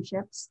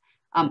relationships,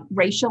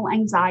 racial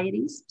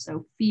anxieties,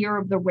 so fear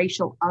of the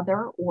racial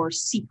other or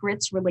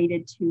secrets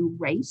related to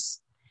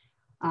race.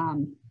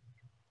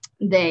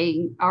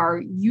 They are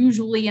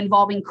usually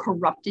involving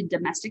corrupted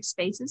domestic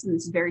spaces, and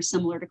this is very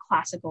similar to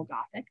classical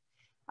Gothic.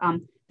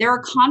 There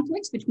are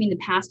conflicts between the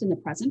past and the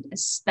present,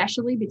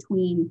 especially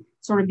between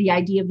sort of the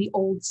idea of the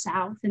Old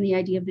South and the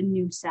idea of the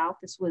New South.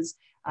 This was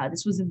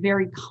a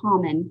very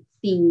common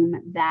theme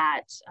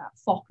that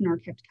Faulkner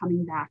kept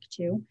coming back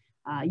to.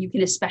 You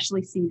can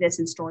especially see this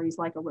in stories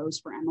like A Rose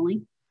for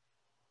Emily.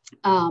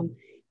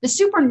 The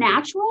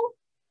supernatural,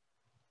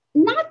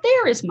 not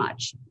there as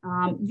much.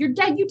 You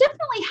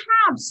definitely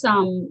have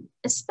some,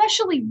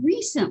 especially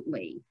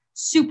recently,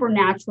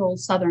 supernatural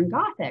Southern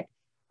Gothic,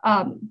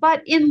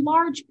 but in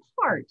large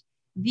part,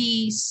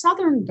 the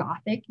Southern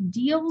Gothic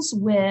deals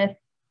with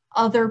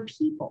other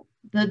people.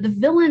 The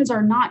villains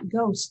are not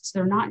ghosts,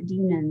 they're not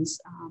demons,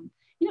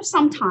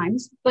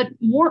 sometimes, but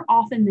more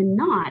often than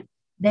not,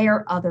 they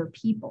are other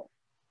people.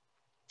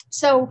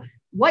 So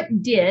what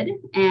did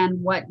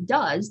and what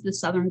does the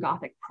Southern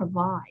Gothic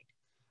provide?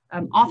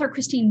 Author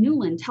Christine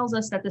Newland tells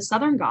us that the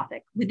Southern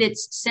Gothic, with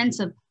its sense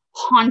of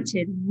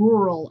haunted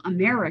rural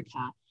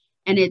America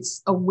and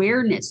its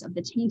awareness of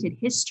the tainted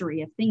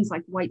history of things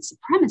like white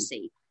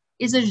supremacy,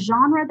 is a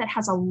genre that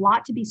has a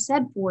lot to be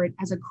said for it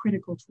as a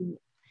critical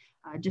tool,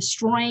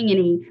 destroying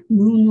any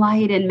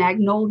moonlight and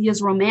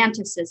magnolias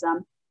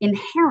romanticism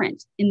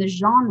inherent in the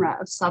genre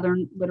of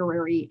Southern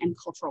literary and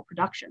cultural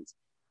productions.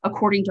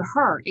 According to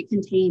her, it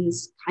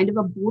contains kind of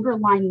a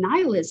borderline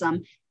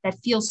nihilism that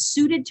feels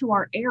suited to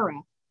our era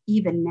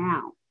even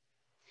now.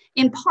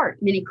 In part,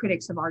 many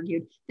critics have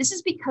argued, this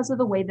is because of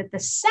the way that the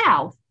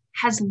South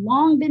has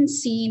long been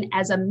seen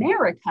as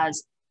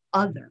America's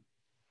other.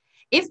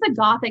 If the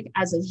Gothic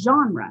as a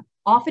genre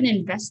often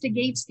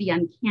investigates the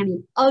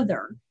uncanny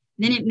other,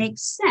 then it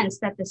makes sense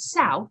that the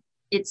South,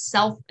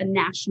 itself a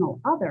national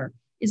other,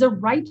 is a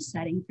ripe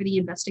setting for the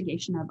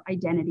investigation of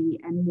identity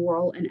and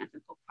moral and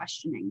ethical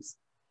questionings.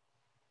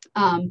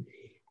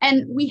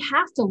 And we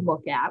have to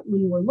look at,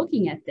 when we're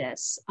looking at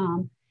this,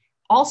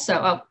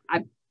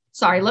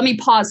 sorry, let me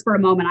pause for a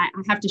moment. I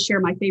have to share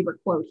my favorite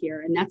quote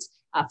here, and that's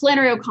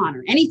Flannery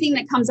O'Connor. Anything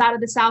that comes out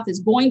of the South is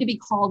going to be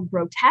called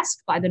grotesque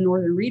by the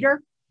Northern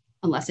reader,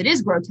 unless it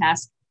is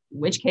grotesque, in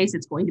which case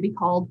it's going to be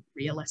called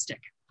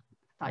realistic.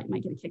 I thought you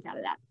might get a kick out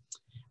of that.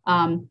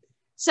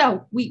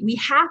 So we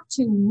have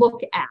to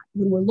look at,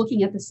 when we're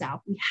looking at the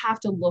South, we have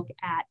to look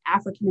at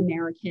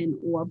African-American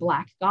or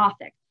Black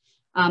Gothic.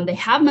 They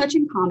have much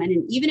in common,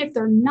 and even if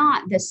they're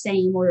not the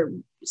same or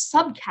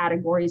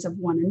subcategories of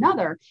one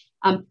another,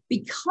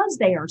 because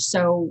they are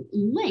so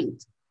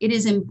linked, it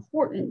is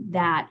important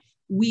that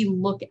we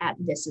look at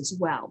this as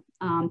well.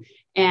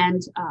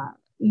 And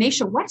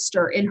Maisha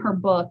Wester, in her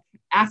book,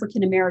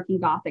 African-American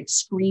Gothic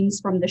Screams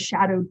from the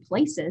Shadowed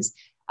Places,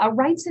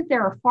 writes that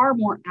there are far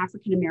more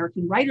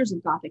African-American writers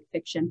of Gothic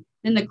fiction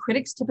than the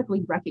critics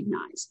typically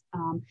recognize.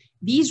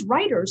 These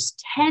writers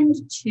tend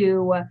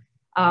to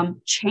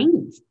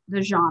change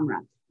the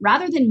genre.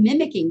 Rather than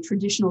mimicking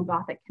traditional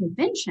Gothic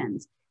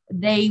conventions,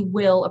 they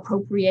will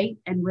appropriate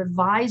and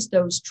revise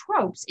those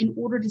tropes in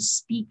order to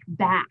speak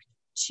back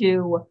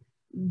to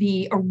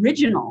the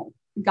original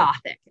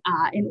Gothic,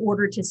 in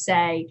order to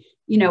say,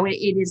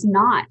 it is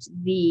not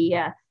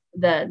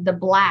the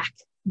black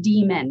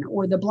demon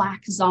or the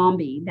black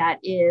zombie that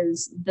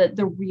is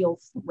the real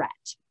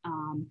threat.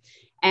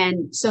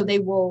 And so they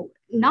will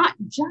not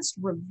just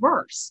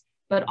reverse,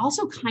 but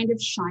also kind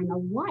of shine a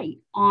light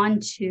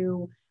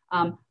onto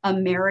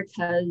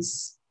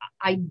America's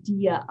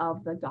idea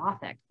of the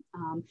Gothic.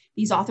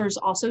 These authors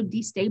also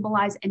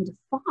destabilize and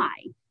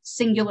defy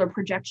singular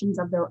projections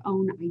of their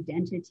own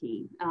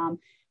identity,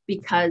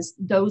 because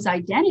those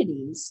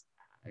identities,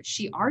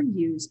 she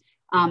argues,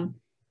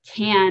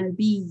 can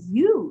be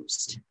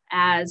used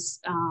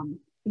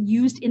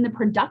in the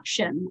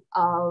production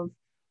of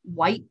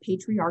white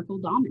patriarchal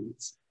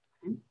dominance.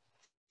 Okay?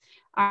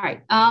 All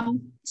right,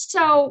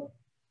 so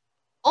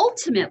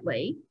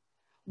ultimately,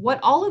 what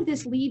all of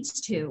this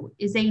leads to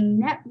is a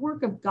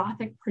network of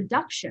Gothic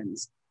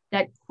productions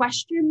that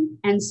question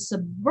and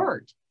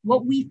subvert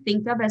what we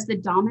think of as the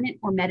dominant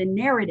or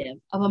meta-narrative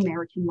of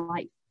American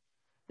life.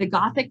 The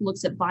Gothic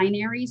looks at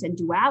binaries and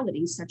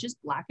dualities such as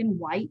black and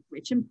white,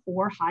 rich and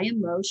poor, high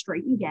and low,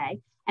 straight and gay,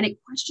 and it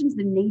questions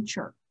the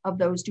nature of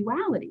those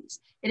dualities.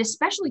 It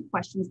especially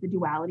questions the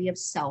duality of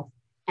self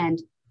and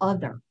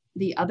other.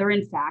 The other,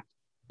 in fact,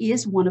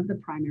 is one of the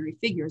primary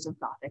figures of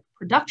Gothic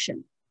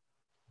production.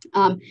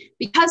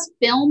 Because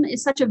film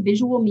is such a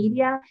visual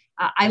media,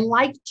 I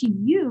like to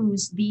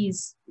use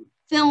these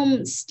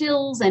film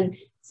stills and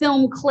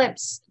film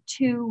clips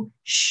to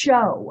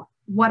show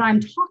what I'm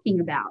talking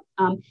about.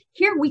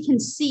 Here we can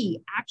see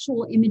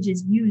actual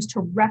images used to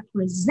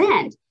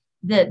represent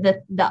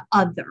the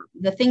other,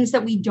 the things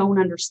that we don't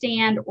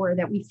understand or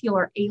that we feel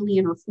are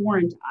alien or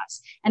foreign to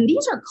us. And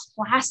these are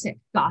classic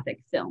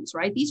Gothic films,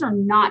 right? These are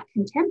not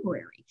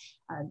contemporary.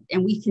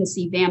 And we can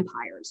see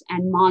vampires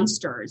and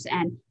monsters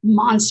and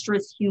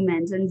monstrous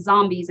humans and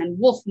zombies and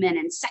wolfmen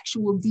and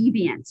sexual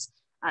deviants.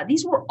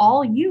 These were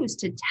all used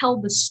to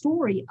tell the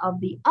story of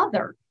the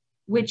other,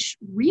 which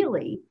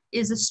really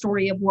is a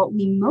story of what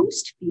we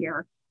most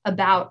fear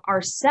about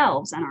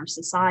ourselves and our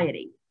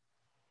society.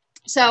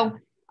 So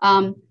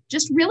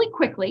just really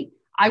quickly,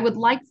 I would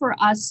like for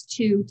us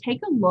to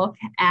take a look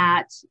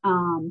at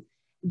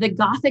the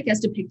Gothic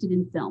as depicted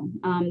in film.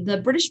 The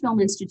British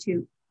Film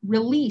Institute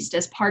released,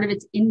 as part of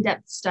its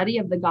in-depth study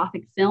of the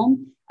Gothic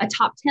film, a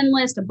top 10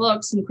 list of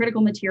books, some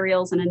critical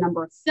materials, and a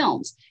number of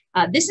films.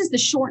 This is the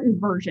shortened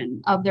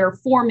version of their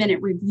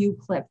 4-minute review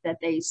clip that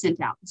they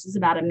sent out. This is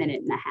about 1.5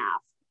 minutes.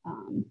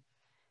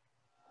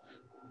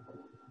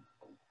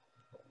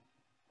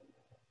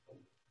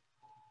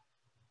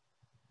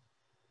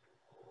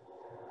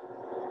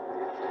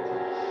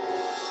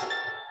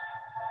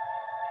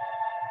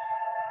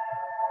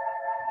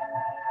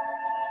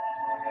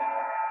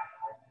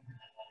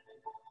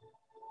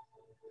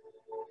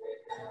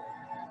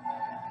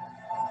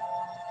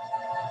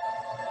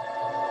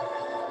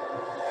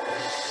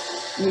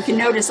 You can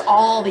notice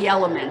all the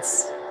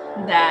elements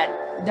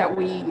that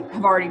we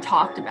have already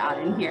talked about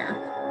in here.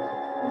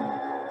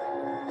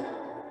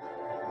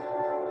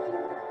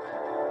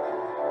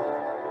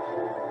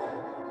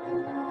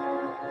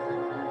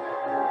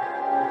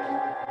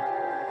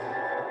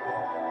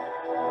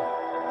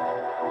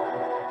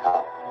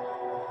 Come,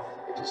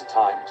 it is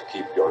time to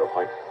keep your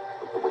appointment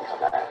with the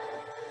Wicker Man.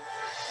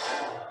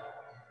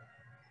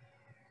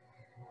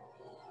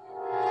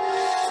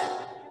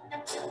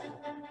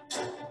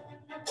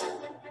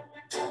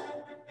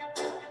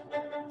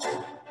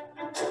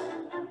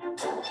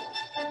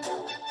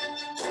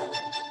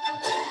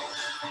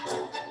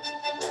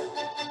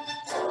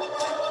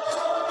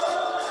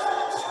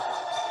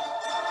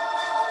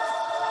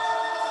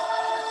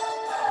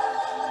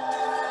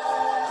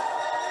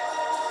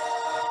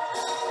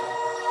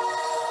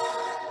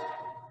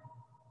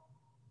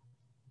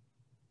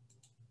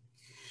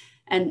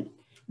 And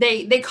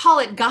they call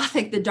it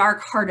Gothic, the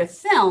dark heart of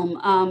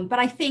film. But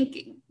I think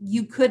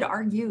you could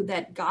argue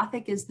that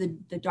Gothic is the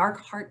dark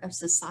heart of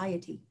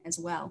society as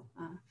well.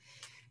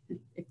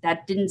 If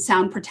that didn't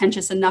sound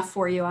pretentious enough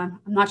for you, I'm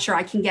not sure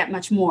I can get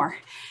much more.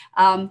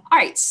 All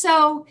right,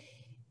 so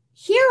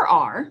here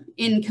are,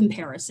 in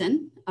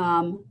comparison,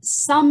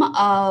 some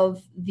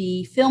of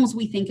the films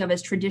we think of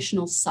as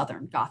traditional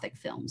Southern Gothic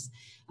films.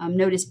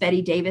 Notice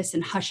Betty Davis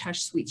in Hush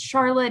Hush Sweet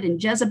Charlotte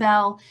and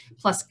Jezebel,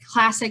 plus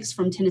classics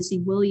from Tennessee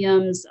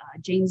Williams,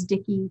 James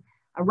Dickey.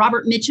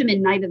 Robert Mitchum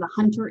in Night of the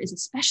Hunter is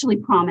especially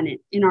prominent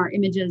in our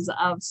images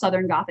of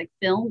Southern Gothic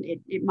film.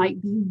 It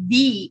might be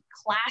the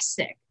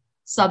classic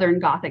Southern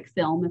Gothic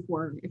film if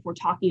we're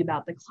talking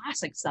about the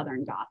classic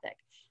Southern Gothic.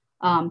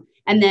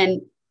 And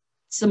then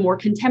some more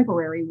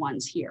contemporary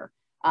ones here.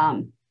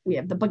 We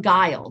have The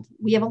Beguiled.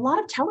 We have a lot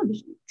of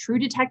television. True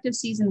Detective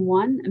Season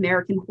 1,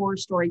 American Horror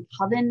Story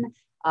Coven,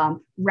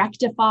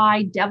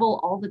 Rectify, Devil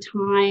All the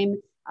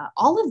Time,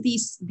 all of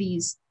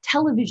these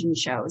television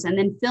shows, and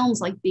then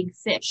films like Big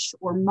Fish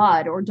or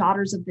Mud or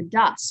Daughters of the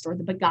Dust or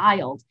The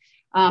Beguiled.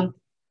 But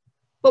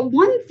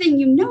one thing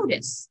you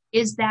notice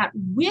is that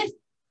with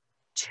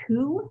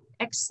 2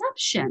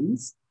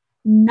 exceptions,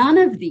 none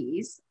of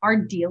these are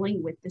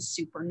dealing with the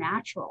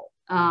supernatural.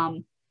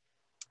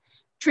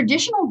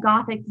 Traditional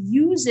Gothic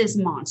uses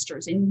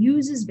monsters and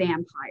uses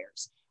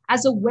vampires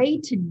as a way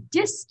to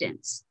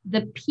distance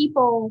the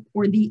people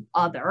or the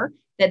other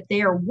that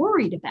they are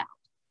worried about,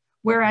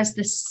 whereas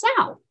the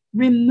South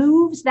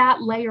removes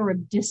that layer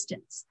of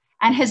distance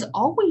and has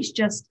always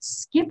just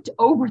skipped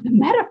over the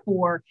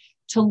metaphor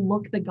to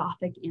look the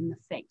Gothic in the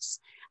face.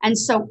 And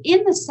so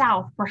in the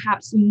South,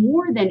 perhaps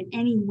more than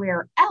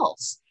anywhere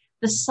else,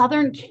 the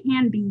Southern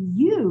can be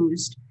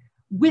used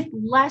with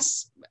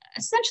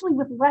essentially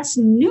with less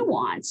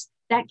nuance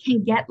that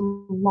can get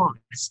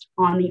lost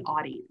on the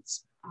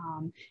audience.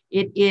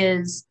 It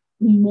is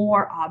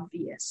more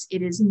obvious.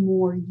 It is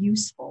more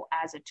useful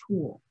as a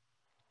tool.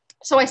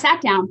 So I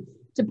sat down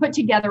to put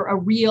together a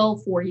reel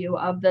for you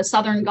of the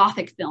Southern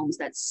Gothic films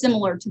that's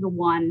similar to the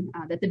one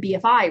that the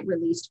BFI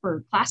released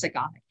for Classic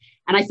Gothic.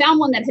 And I found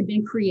one that had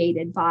been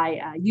created by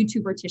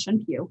YouTuber Tish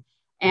and Pugh.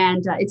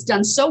 And it's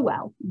done so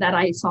well that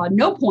I saw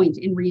no point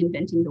in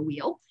reinventing the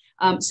wheel.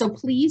 So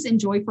please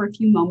enjoy for a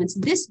few moments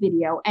this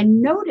video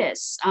and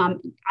notice,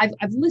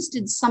 I've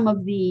listed some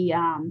of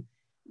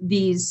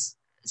these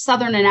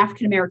Southern and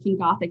African-American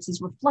Gothics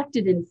as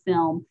reflected in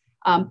film.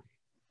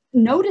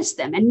 Notice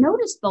them and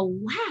notice the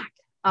lack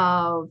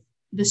of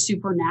the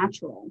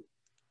supernatural.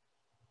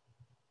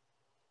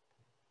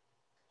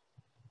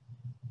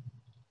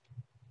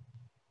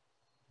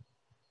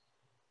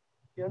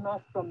 You're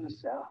not from the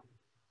South.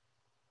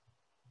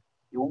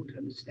 You won't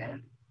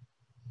understand.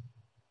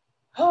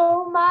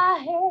 Hold my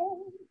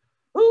hand,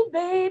 Ooh,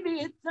 baby,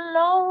 it's a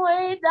long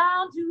way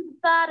down to the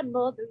bottom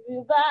of the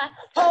river.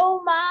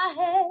 Hold my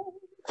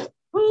hand.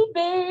 Ooh,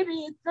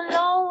 baby, it's a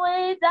long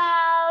way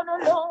down, a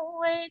long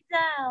way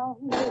down.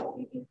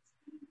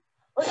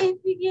 If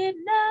you get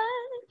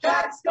lost,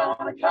 Jack's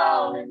gonna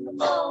call in the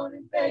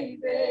morning,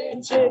 baby.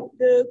 And check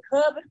the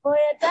cupboard for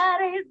your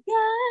daddy's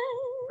gun.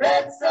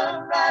 Red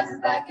sun rises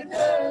like an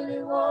early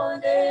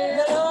morning.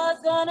 The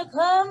Lord's gonna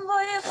come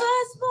for your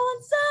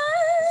firstborn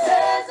son.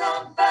 Hair's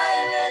on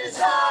fire and his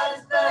heart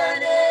is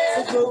burning.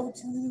 So go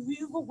to the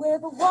river where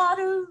the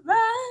water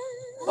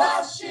runs.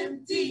 Wash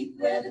him deep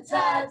where the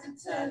tides are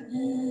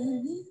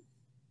turning.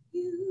 If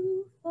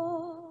you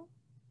fall,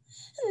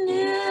 and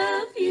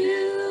if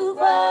you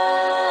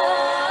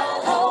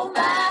fall, hold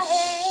my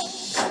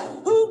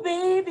hand. Ooh,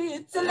 baby,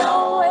 it's a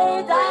long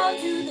way down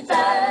to the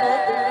bottom of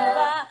the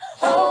river.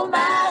 Hold my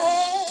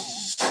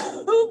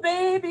hand. Ooh,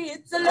 baby,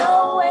 it's a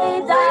long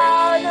way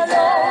down, a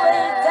long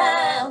way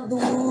down. The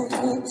wolves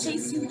will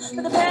chase you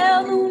with the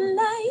pale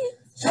moonlight.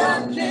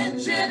 Drunk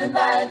and driven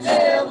by a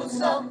devil's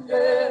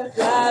hunger.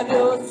 Drive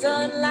your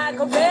son like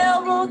a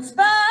railroad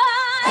spike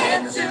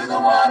into the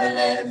water,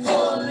 let it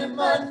pull him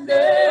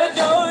under.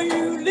 Don't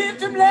you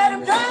lift him, let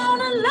him drown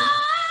alive.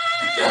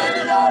 Turn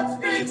it on,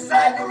 speaks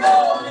like a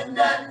rolling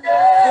thunder.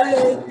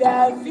 Let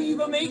that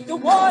fever make the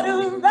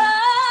water rise.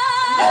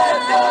 Let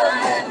the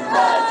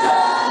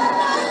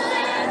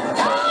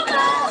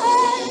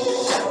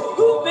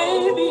ooh,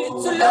 baby,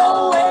 it's a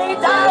long way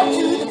down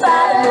to the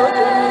bottom of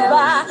the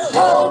river.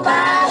 Hold my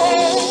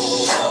hand.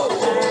 Ooh,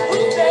 baby,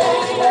 it's a long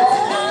way down.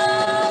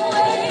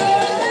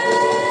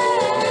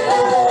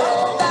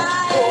 Hold my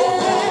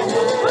hand.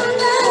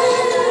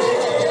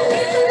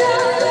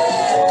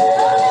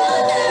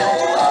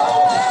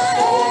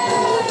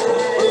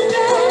 Ooh,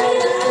 baby,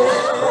 it's a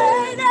long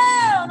way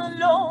down. A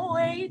long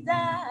way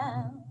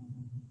down.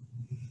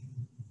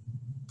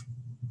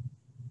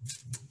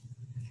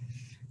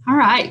 All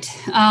right.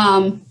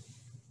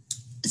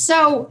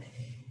 So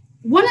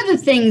one of the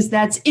things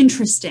that's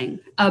interesting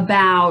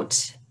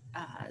about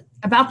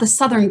the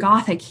Southern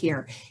Gothic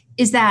here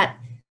is that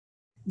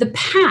the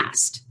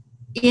past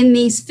in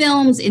these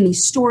films, in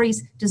these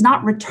stories, does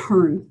not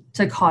return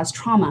to cause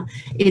trauma.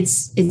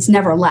 It's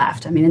never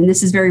left. I mean, and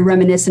this is very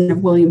reminiscent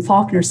of William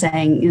Faulkner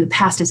saying, the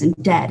past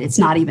isn't dead. It's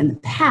not even the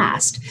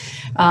past.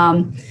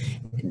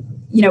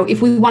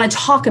 If we want to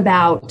talk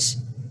about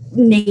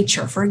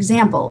nature, for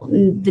example,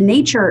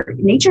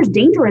 nature's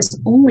dangerous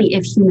only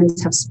if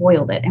humans have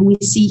spoiled it. And we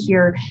see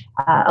here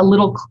a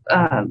little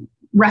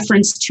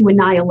reference to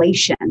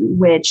Annihilation,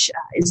 which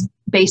is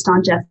based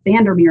on Jeff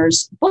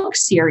Vandermeer's book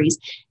series,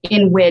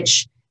 in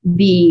which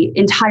the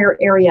entire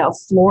area of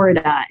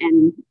Florida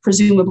and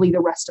presumably the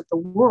rest of the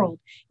world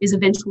is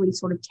eventually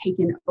sort of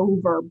taken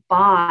over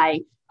by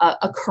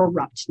a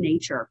corrupt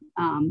nature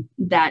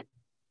that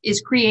is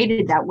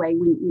created that way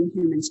when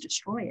humans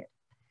destroy it.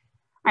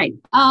 All right.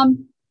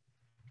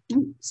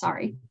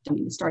 Sorry, don't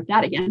mean to start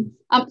that again.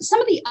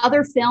 Some of the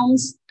other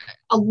films,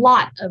 a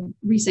lot of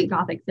recent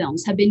Gothic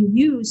films have been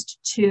used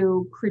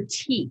to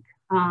critique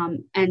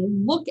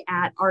and look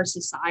at our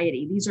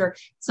society. These are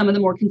some of the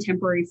more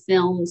contemporary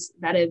films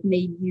that have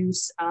made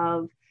use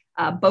of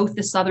both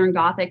the Southern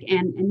Gothic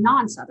and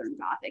non-Southern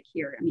Gothic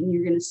here. I mean,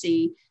 you're going to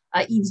see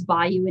Eve's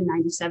Bayou in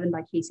 '97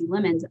 by Casey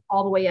Lemons,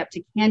 all the way up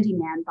to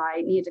Candyman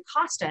by Nia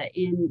DaCosta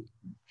in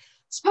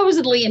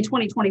supposedly in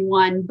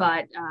 2021,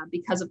 but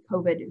because of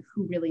COVID,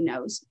 who really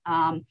knows?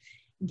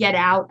 Get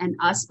Out and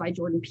Us by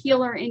Jordan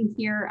Peele are in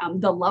here.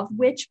 The Love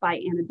Witch by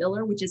Anna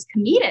Biller, which is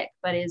comedic,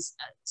 but is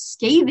a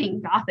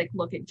scathing Gothic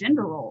look at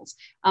gender roles.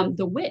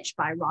 The Witch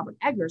by Robert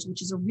Eggers,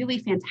 which is a really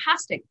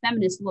fantastic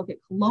feminist look at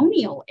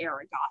colonial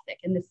era Gothic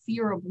and the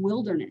fear of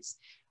wilderness.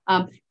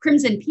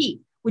 Crimson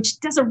Peak, which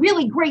does a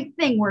really great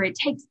thing where it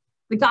takes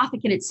the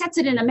Gothic and it sets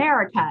it in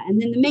America,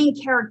 and then the main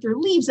character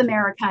leaves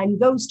America and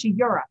goes to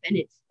Europe, and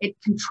it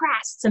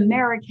contrasts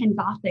American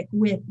Gothic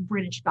with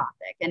British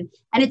Gothic, and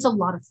it's a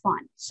lot of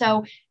fun.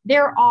 So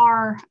there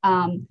are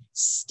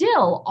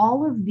still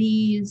all of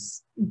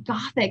these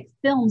Gothic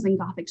films and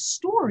Gothic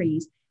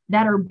stories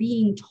that are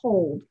being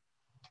told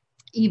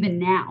even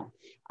now.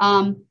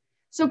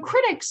 So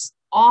critics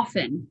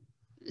often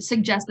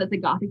suggest that the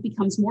Gothic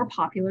becomes more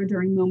popular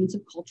during moments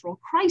of cultural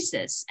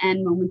crisis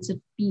and moments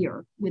of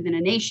fear within a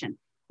nation.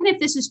 And if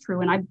this is true,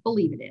 and I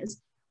believe it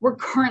is, we're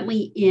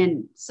currently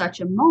in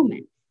such a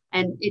moment,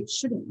 and it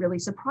shouldn't really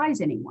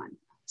surprise anyone.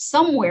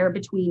 Somewhere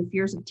between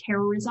fears of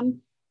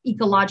terrorism,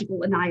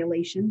 ecological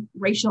annihilation,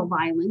 racial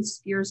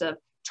violence, fears of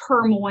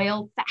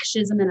turmoil,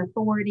 fascism and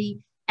authority,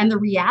 and the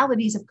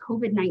realities of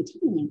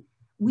COVID-19,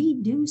 we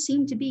do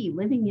seem to be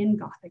living in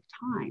Gothic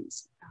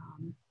times.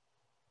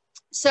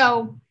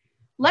 So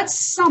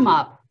let's sum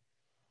up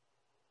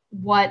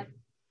what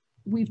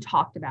we've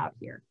talked about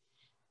here.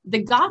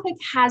 The Gothic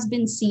has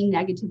been seen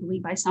negatively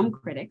by some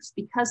critics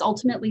because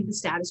ultimately the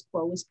status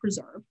quo is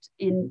preserved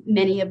in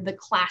many of the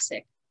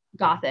classic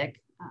Gothic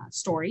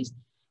stories.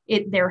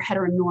 They're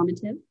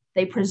heteronormative.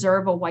 They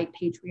preserve a white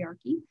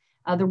patriarchy.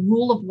 The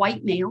rule of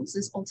white males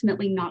is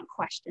ultimately not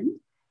questioned.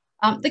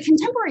 The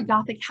contemporary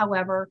Gothic,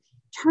 however,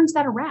 turns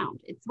that around.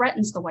 It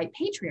threatens the white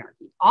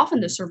patriarchy. Often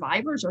the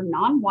survivors are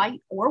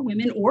non-white or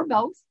women or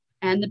both,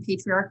 and the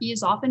patriarchy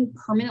is often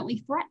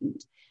permanently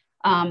threatened.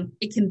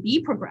 It can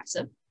be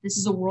progressive. This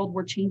is a world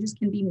where changes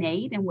can be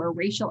made and where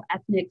racial,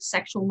 ethnic,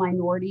 sexual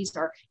minorities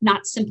are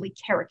not simply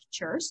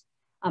caricatures.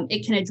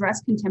 It can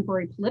address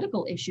contemporary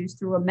political issues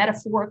through a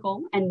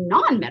metaphorical and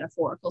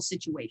non-metaphorical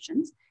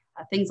situations,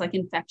 things like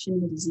infection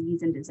and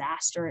disease and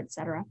disaster, et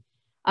cetera.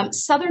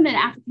 Southern and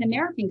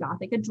African-American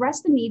Gothic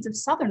address the needs of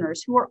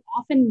Southerners who are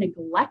often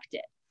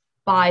neglected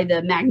by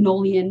the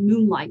Magnolian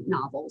Moonlight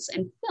novels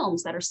and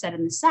films that are set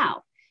in the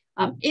South.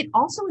 It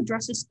also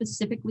addresses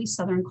specifically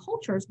Southern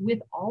cultures with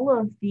all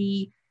of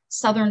the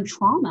Southern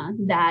trauma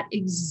that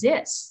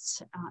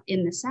exists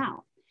in the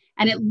South.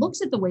 And it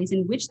looks at the ways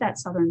in which that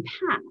Southern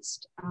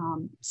past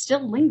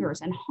still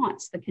lingers and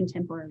haunts the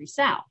contemporary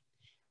South.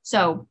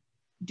 So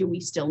do we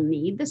still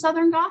need the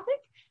Southern Gothic?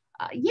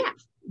 Yeah,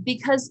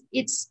 because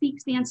it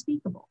speaks the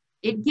unspeakable.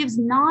 It gives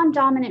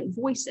non-dominant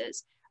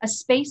voices a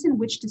space in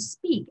which to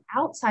speak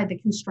outside the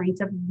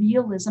constraints of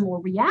realism or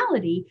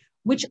reality,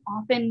 which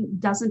often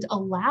doesn't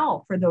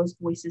allow for those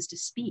voices to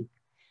speak.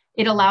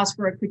 It allows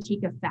for a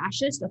critique of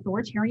fascist,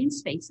 authoritarian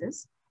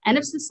spaces and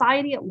of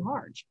society at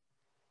large.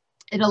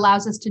 It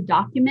allows us to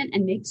document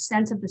and make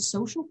sense of the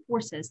social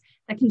forces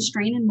that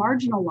constrain and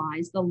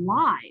marginalize the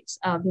lives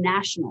of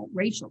national,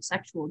 racial,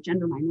 sexual,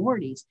 gender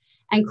minorities,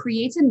 and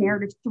creates a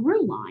narrative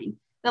through line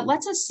that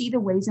lets us see the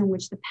ways in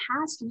which the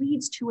past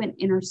leads to and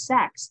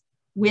intersects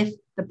with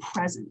the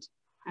present.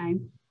 Okay?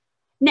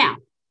 Now,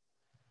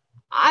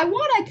 I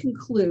want to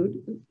conclude,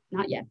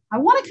 not yet, I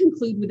want to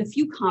conclude with a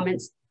few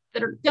comments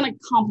that are going to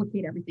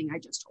complicate everything I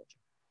just told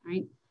you,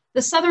 right?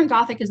 The Southern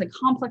Gothic is a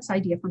complex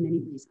idea for many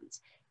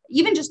reasons.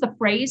 Even just the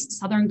phrase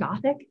Southern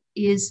Gothic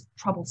is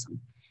troublesome.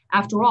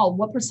 After all,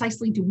 what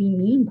precisely do we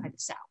mean by the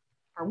South?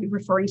 Are we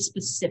referring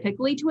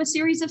specifically to a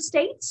series of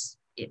states?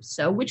 If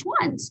so, which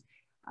ones?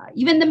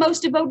 Even the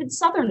most devoted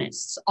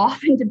Southernists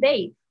often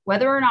debate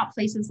whether or not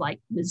places like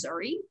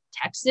Missouri,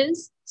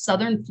 Texas,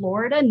 Southern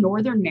Florida,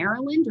 Northern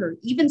Maryland, or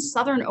even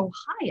Southern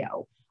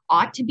Ohio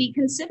ought to be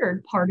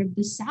considered part of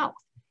the South.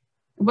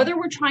 Whether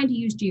we're trying to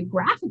use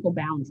geographical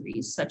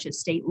boundaries, such as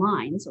state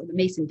lines or the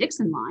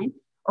Mason-Dixon line,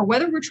 or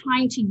whether we're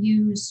trying to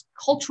use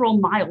cultural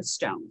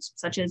milestones,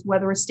 such as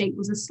whether a state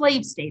was a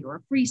slave state or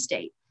a free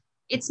state,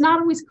 it's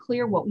not always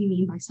clear what we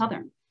mean by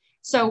Southern.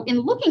 So in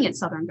looking at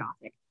Southern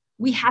Gothic,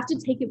 we have to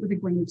take it with a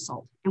grain of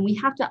salt, and we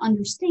have to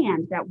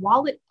understand that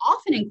while it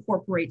often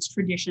incorporates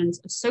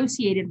traditions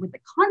associated with the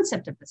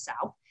concept of the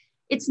South,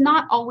 it's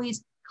not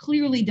always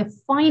clearly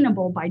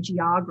definable by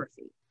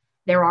geography.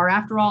 There are,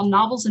 after all,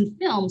 novels and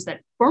films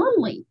that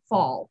firmly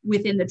fall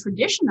within the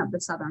tradition of the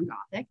Southern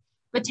Gothic,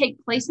 but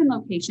take place in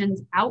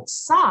locations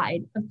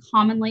outside of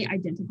commonly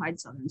identified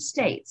Southern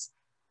states.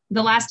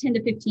 The last 10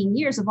 to 15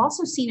 years have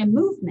also seen a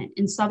movement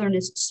in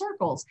Southernist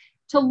circles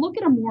to look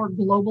at a more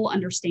global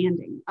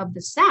understanding of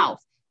the South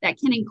that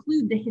can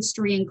include the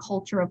history and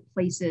culture of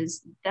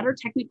places that are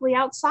technically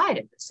outside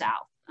of the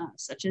South,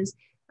 such as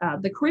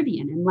the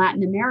Caribbean and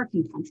Latin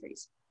American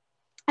countries,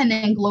 and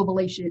then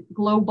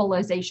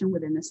globalization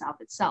within the South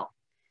itself.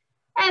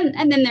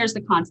 And then there's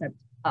the concept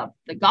of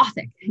the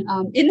Gothic.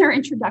 In their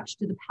introduction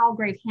to the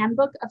Palgrave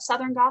Handbook of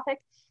Southern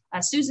Gothic,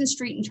 Susan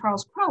Street and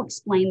Charles Crow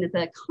explain that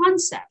the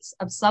concepts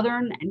of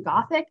Southern and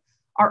Gothic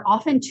are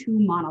often too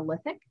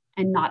monolithic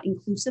and not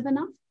inclusive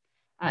enough.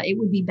 It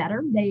would be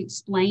better, they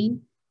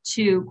explain,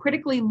 to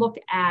critically look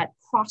at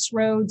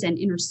crossroads and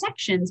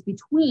intersections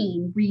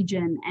between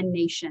region and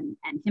nation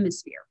and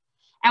hemisphere.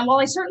 And while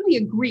I certainly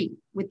agree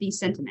with these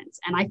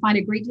sentiments, and I find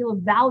a great deal of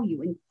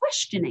value in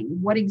questioning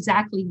what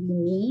exactly we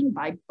mean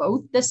by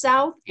both the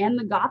South and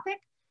the Gothic,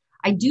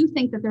 I do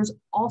think that there's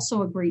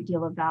also a great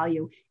deal of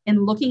value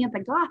in looking at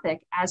the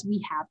Gothic as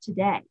we have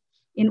today,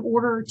 in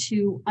order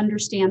to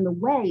understand the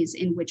ways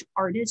in which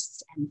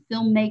artists and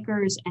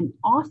filmmakers and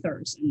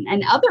authors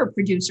and other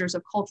producers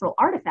of cultural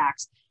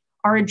artifacts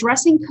are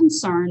addressing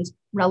concerns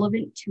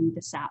relevant to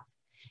the South.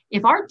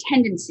 If our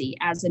tendency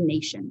as a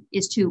nation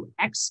is to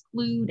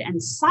exclude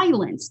and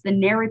silence the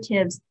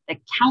narratives that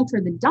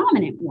counter the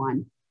dominant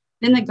one,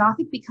 then the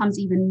Gothic becomes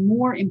even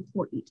more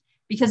important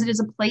because it is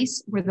a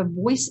place where the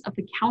voice of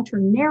the counter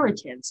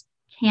narratives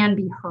can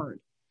be heard.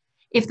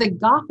 If the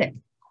Gothic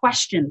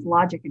questions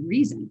logic and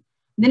reason,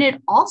 then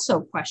it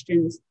also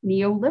questions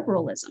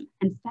neoliberalism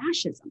and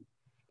fascism.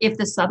 If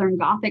the Southern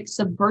Gothic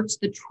subverts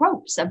the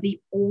tropes of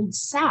the Old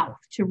South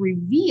to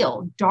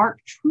reveal dark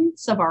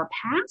truths of our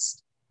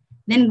past,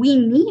 then we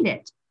need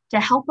it to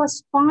help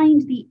us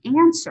find the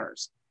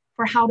answers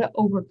for how to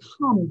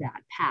overcome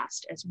that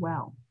past as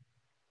well.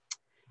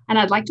 And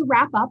I'd like to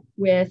wrap up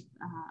with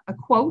a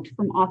quote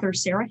from author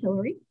Sarah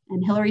Hillary.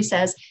 And Hillary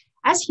says,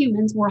 "As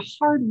humans, we're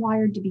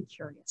hardwired to be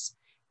curious.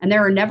 And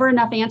there are never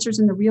enough answers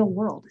in the real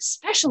world,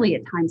 especially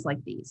at times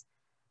like these.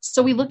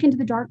 So we look into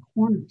the dark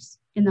corners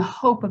in the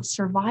hope of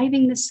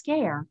surviving the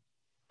scare,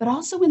 but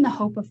also in the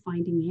hope of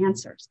finding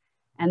answers.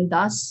 And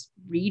thus,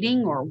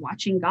 reading or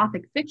watching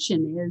Gothic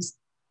fiction is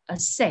a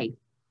safe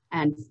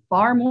and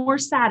far more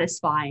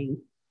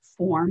satisfying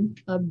form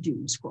of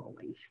doom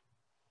scrolling.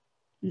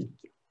 Thank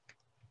you.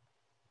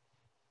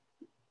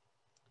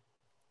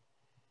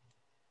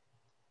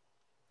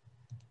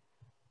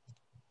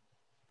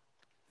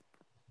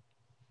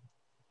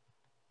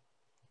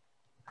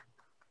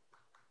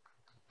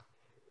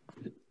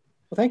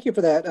 Well, thank you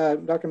for that,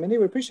 Dr. Amende.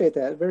 We appreciate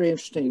that. Very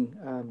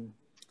interesting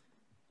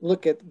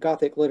look at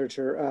Gothic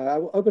literature. I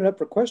will open it up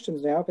for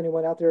questions now. If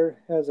anyone out there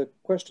has a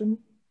question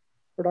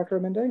for Dr.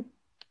 Amende.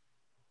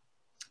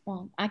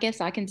 Well, I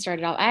guess I can start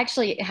it off. I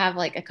actually have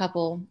like a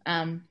couple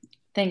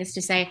things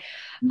to say.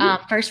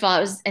 First of all,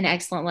 it was an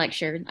excellent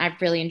lecture. I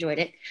really enjoyed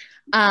it.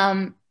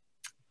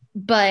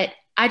 But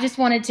I just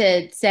wanted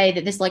to say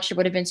that this lecture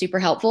would have been super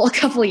helpful a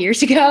couple of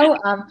years ago.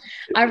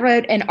 I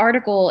wrote an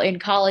article in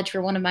college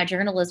for one of my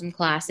journalism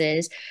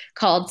classes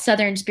called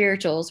Southern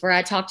Spirituals, where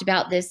I talked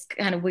about this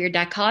kind of weird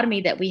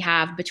dichotomy that we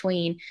have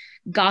between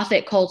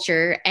Gothic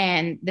culture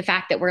and the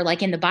fact that we're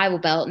like in the Bible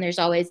Belt. And there's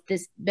always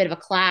this bit of a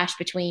clash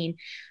between,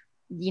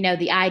 you know,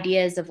 the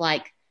ideas of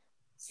like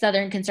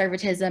Southern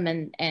conservatism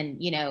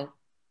and, you know,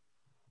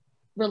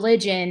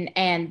 religion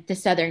and the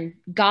Southern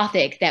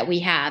Gothic that we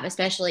have,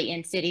 especially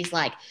in cities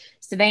like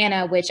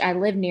Savannah, which I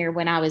lived near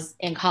when I was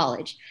in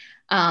college.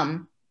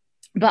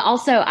 But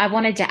also I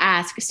wanted to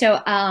ask,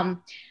 so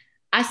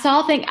I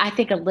saw, I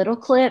think a little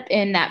clip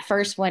in that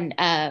first one,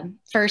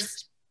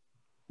 first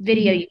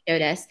video you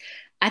showed us.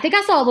 I think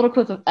I saw a little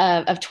clip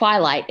of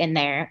Twilight in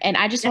there, and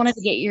I just wanted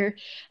to get your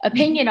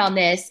opinion on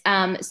this.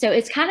 So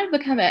it's kind of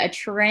become a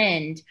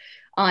trend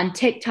on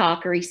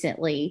TikTok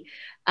recently,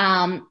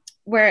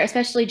 where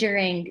especially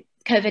during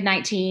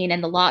COVID-19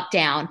 and the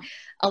lockdown,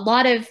 a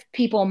lot of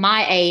people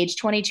my age,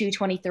 22,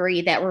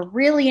 23, that were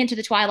really into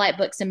the Twilight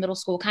books in middle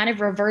school kind of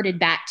reverted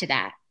back to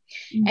that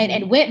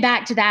and went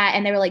back to that.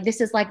 And they were like, this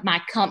is like my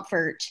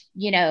comfort,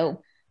 you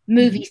know,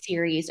 movie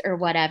series or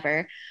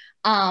whatever.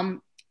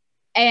 And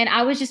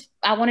I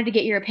wanted to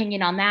get your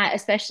opinion on that,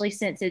 especially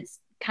since it's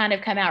kind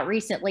of come out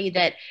recently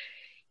that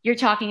you're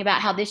talking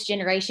about how this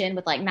generation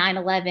with like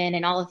 9/11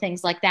 and all the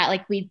things like that,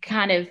 like we've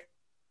kind of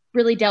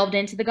really delved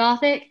into the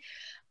Gothic.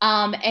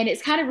 And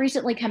it's kind of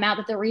recently come out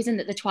that the reason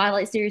that the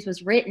Twilight series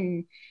was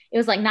written, it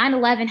was like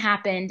 9/11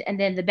 happened, and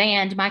then the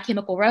band My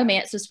Chemical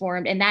Romance was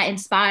formed, and that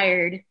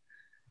inspired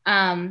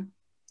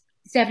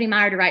Stephenie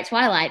Meyer to write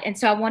Twilight. And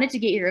so I wanted to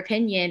get your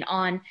opinion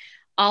on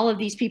all of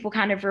these people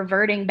kind of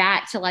reverting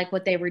back to like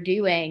what they were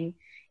doing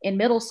in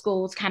middle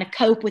school to kind of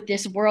cope with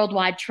this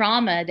worldwide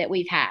trauma that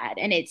we've had.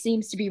 And it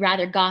seems to be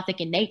rather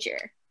Gothic in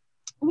nature.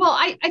 Well,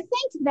 I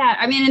think that,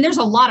 I mean, and there's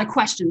a lot of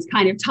questions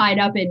kind of tied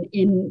up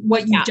in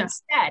what you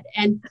just said.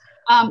 And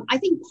I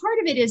think part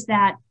of it is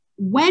that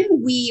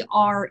when we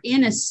are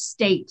in a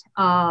state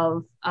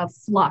of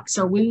flux,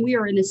 or when we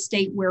are in a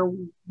state where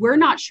we're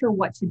not sure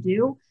what to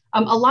do,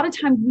 a lot of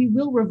times we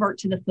will revert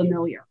to the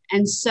familiar.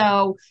 And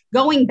so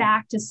going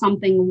back to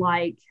something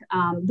like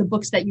the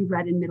books that you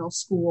read in middle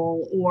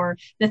school or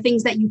the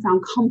things that you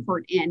found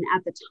comfort in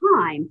at the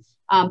time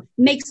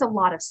makes a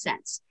lot of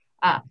sense.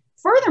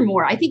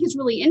 Furthermore, I think it's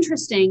really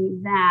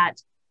interesting that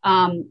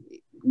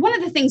one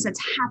of the things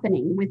that's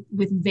happening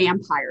with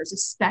vampires,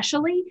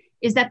 especially,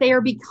 is that they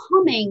are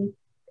becoming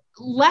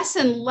less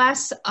and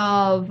less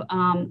of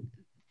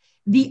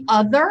the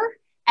other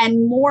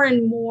and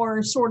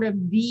more sort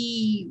of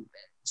the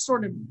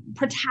sort of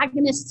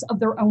protagonists of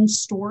their own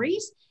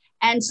stories.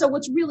 And so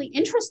what's really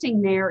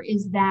interesting there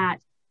is that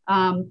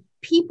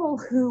people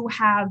who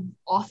have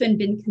often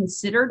been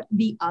considered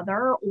the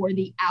other or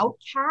the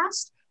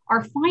outcast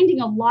are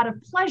finding a lot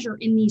of pleasure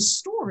in these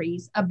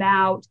stories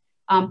about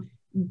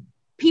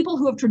people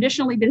who have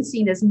traditionally been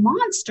seen as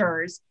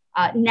monsters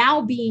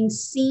now being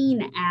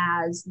seen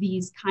as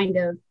these kind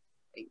of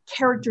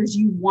characters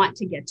you want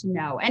to get to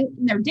know. And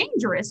they're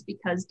dangerous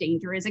because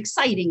danger is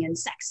exciting and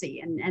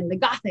sexy, and the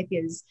Gothic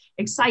is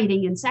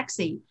exciting and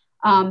sexy.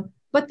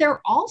 But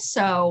they're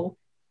also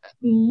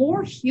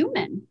more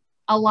human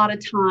a lot of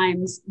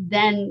times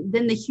than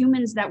the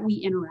humans that we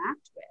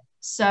interact with.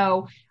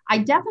 So I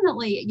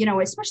definitely, you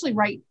know, especially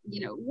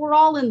we're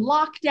all in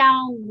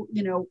lockdown,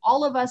 you know,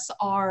 all of us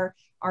are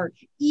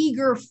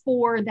eager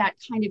for that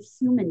kind of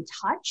human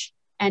touch,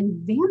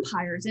 and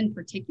vampires in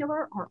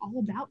particular are all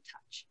about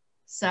touch.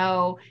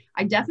 So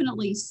I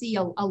definitely see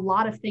a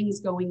lot of things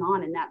going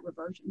on in that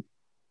reversion.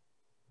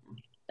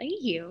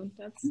 Thank you.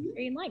 That's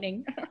very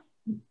enlightening.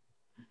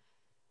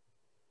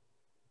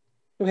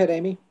 Go ahead,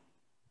 Amy.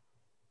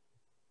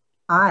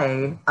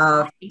 Hi.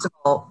 First of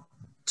all,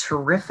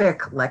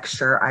 terrific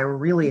lecture. I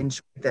really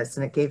enjoyed this,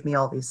 and it gave me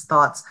all these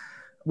thoughts,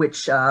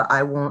 which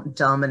I won't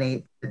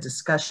dominate the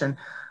discussion.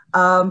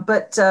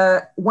 But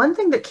one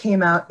thing that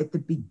came out at the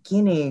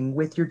beginning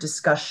with your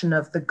discussion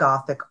of the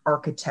Gothic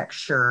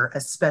architecture,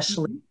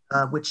 especially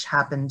which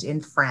happened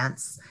in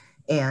France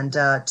and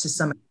to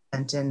some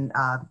extent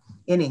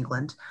in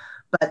England,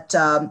 but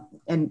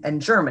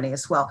and Germany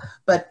as well.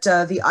 But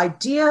the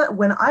idea,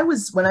 when I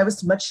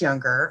was much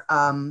younger,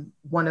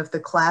 one of the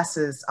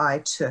classes I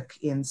took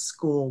in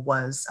school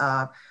was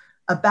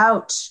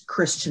about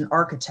Christian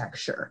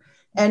architecture.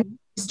 And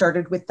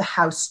started with the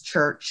house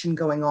church and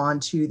going on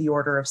to the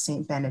order of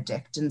St.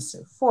 Benedict and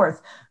so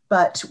forth.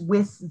 But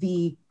with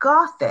the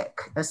Gothic,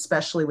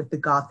 especially with the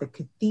Gothic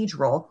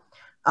cathedral,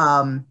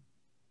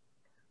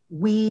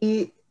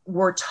 we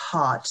were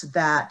taught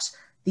that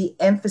the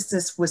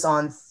emphasis was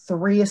on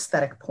 3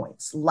 aesthetic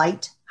points: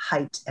 light,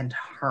 height, and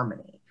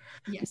harmony.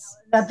 Yes.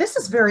 Now, this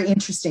is very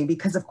interesting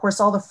because, of course,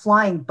 all the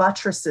flying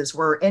buttresses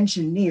were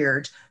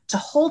engineered to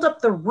hold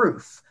up the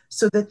roof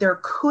so that there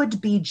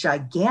could be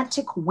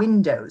gigantic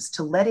windows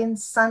to let in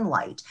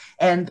sunlight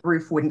and the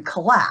roof wouldn't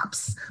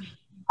collapse.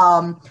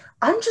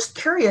 I'm just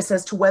curious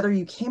as to whether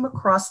you came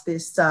across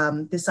this,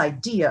 this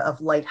idea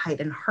of light, height,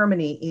 and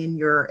harmony in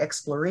your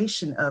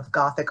exploration of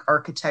Gothic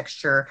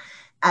architecture,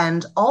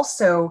 and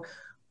also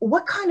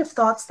what kind of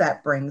thoughts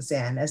that brings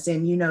in, as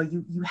in, you know,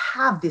 you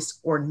have this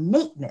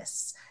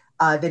ornateness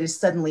that is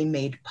suddenly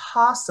made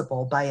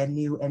possible by a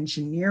new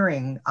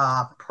engineering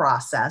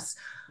process,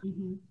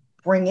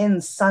 bring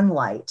in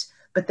sunlight,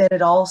 but then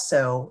it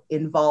also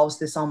involves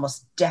this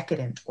almost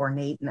decadent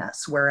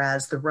ornateness,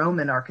 whereas the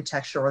Roman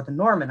architecture or the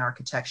Norman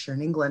architecture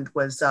in England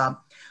was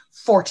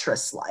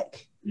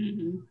fortress-like,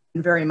 and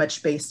very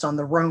much based on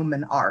the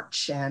Roman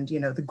arch and, you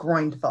know, the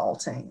groined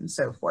vaulting and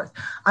so forth.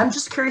 I'm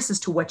just curious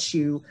as to what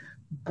you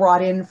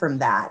brought in from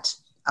that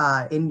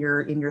in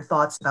your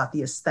thoughts about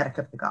the aesthetic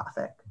of the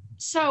Gothic.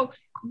 So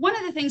one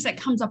of the things that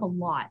comes up a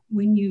lot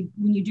when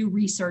you do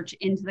research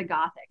into the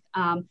Gothic,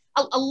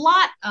 a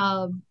lot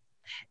of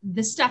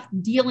the stuff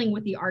dealing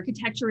with the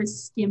architecture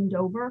is skimmed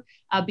over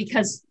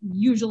because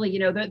usually, you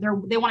know,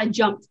 they want to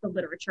jump to the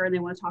literature and they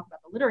want to talk about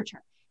the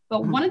literature.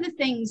 But one of the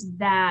things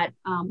that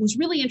was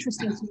really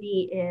interesting to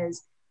me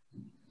is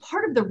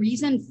part of the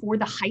reason for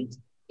the height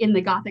in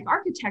the Gothic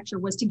architecture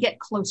was to get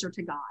closer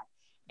to God.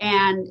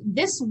 And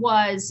this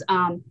was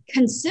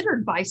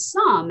considered by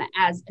some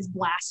as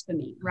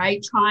blasphemy,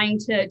 right? Trying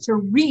to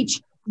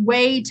reach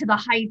way to the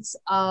heights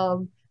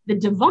of the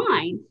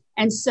divine.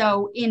 And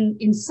so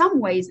in some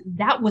ways,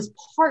 that was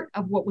part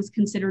of what was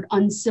considered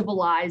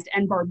uncivilized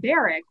and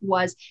barbaric,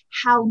 was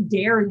how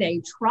dare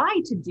they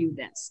try to do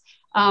this?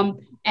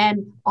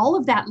 And all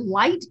of that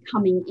light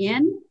coming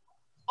in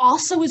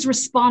also is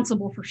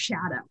responsible for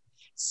shadow.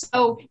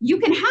 So you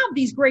can have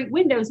these great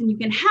windows and you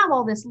can have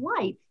all this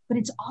light, but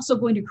it's also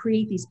going to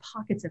create these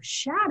pockets of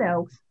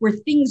shadow where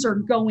things are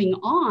going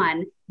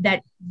on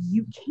that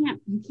you can't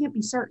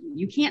be certain.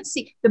 You can't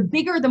see. The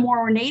bigger, the more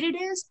ornate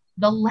it is,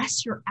 the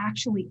less you're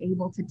actually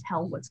able to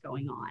tell what's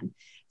going on.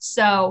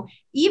 So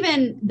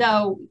even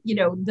though, you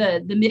know,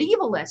 the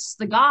medievalists,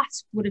 the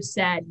Goths would have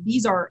said,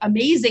 these are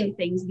amazing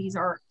things, these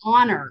are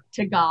honor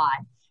to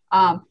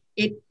God,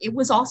 it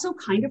was also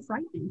kind of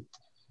frightening.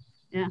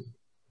 Yeah.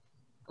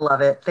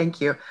 Love it.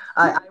 Thank you.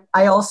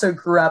 I also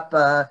grew up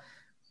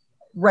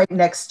right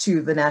next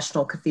to the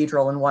National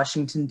Cathedral in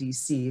Washington,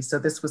 D.C. So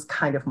this was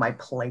kind of my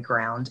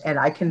playground. And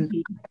I can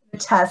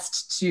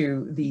attest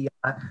to the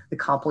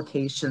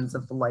complications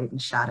of the light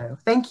and shadow.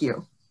 Thank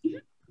you.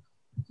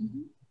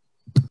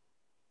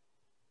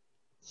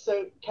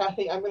 So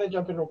Kathy, I'm going to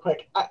jump in real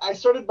quick. I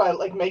started by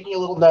like making a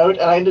little note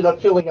and I ended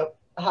up filling up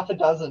half a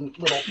dozen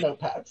little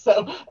notepads.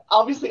 So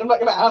obviously I'm not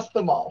going to ask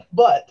them all,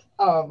 but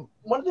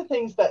one of the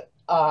things that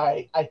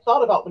I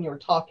thought about when you were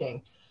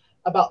talking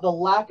about the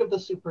lack of the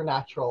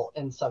supernatural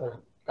in Southern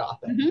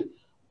Gothic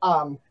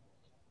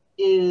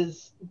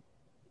is,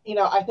 you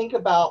know, I think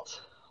about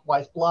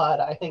Wise Blood.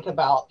 I think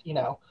about, you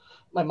know,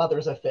 My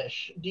Mother's a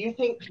Fish. Do you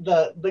think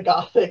the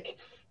Gothic,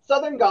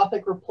 Southern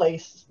Gothic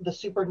replaced the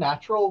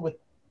supernatural with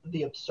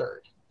the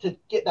absurd to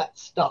get that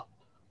stuff?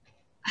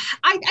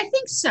 I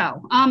think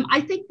so.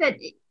 I think that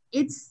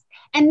it's,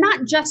 and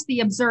not just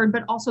the absurd,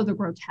 but also the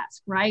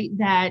grotesque, right?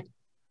 That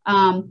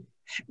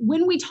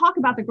when we talk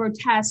about the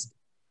grotesque,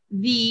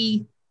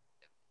 the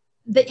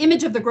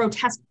image of the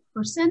grotesque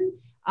person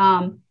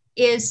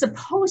is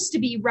supposed to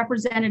be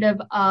representative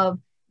of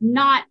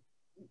not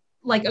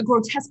like a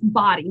grotesque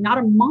body, not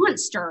a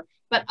monster,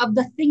 but of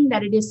the thing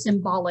that it is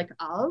symbolic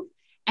of.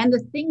 And the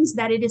things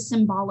that it is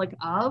symbolic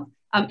of,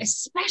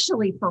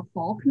 especially for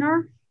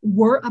Faulkner,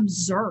 were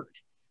absurd.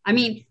 I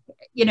mean,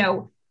 you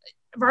know,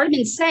 I've already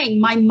been saying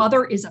My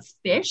Mother is a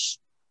Fish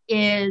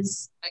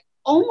is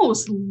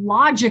almost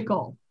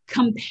logical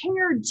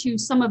compared to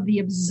some of the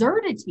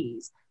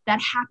absurdities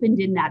that happened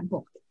in that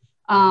book.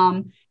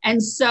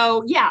 And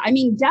so, yeah, I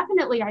mean,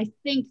 definitely, I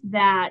think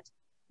that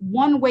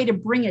one way to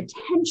bring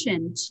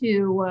attention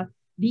to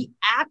the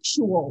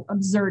actual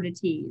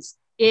absurdities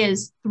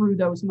is through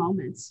those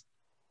moments.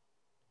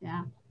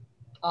 Yeah.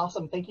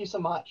 Awesome. Thank you so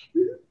much.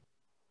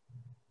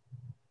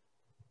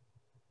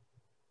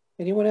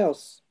 Anyone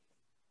else?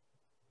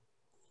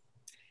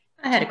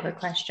 I had a quick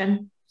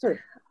question. Sure.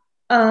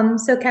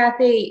 So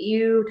Kathy,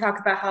 you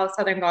talked about how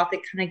Southern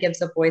Gothic kind of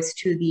gives a voice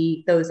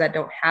to those that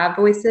don't have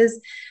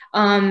voices.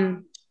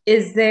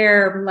 Is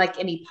there like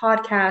any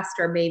podcast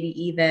or maybe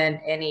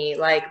even any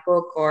like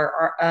book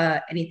or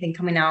anything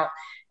coming out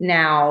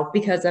now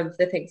because of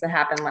the things that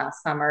happened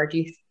last summer?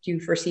 Do you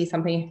foresee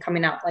something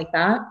coming out like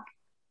that?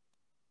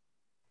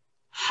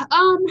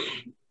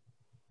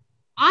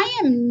 I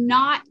am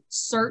not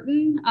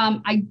certain.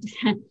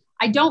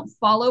 I don't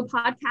follow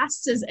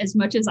podcasts as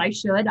much as I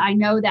should. I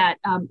know that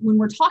when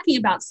we're talking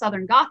about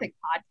Southern Gothic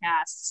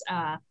podcasts,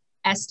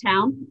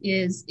 S-Town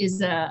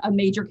is a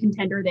major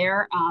contender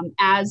there,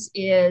 as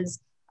is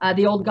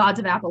the Old Gods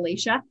of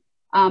Appalachia.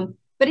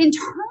 But in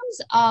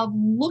terms of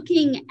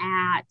looking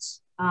at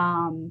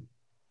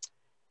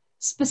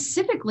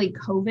specifically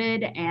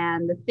COVID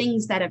and the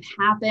things that have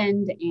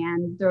happened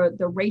and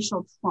the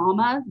racial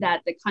trauma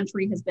that the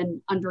country has been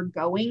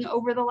undergoing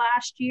over the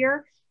last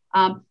year,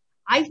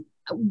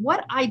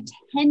 what I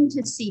tend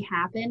to see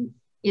happen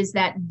is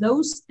that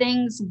those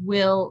things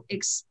will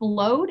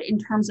explode in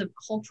terms of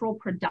cultural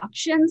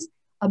productions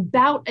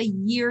about a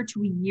year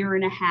to a year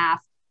and a half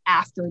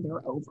after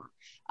they're over,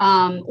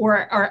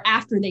 or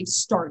after they've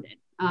started,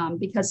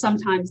 because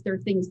sometimes there are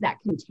things that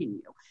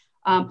continue.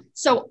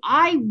 So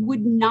I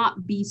would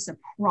not be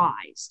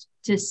surprised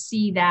to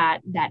see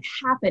that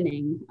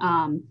happening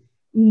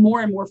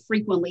more and more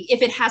frequently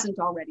if it hasn't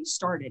already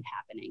started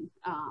happening.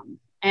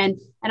 And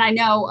I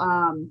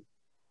know,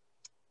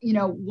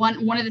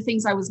 one of the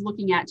things I was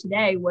looking at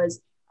today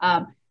was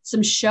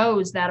some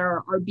shows that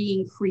are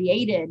being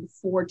created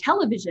for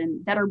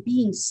television that are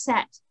being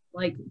set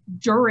like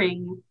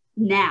during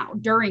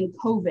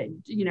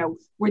COVID,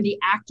 where the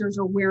actors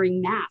are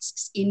wearing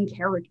masks in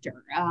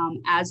character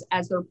as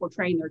they're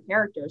portraying their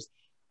characters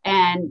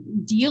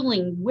and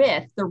dealing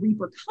with the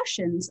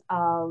repercussions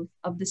of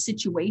the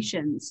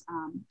situations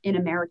in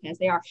America as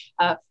they are.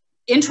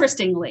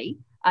 Interestingly,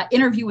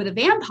 Interview with a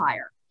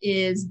Vampire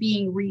is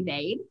being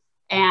remade,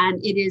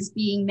 and it is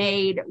being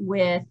made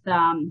with,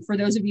 for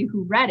those of you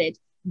who read it,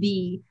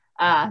 the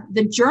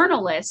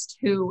journalist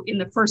who in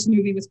the first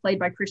movie was played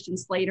by Christian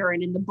Slater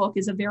and in the book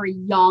is a very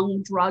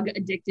young drug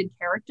addicted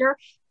character.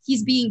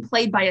 He's being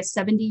played by a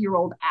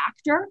 70-year-old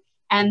actor.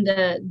 And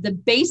the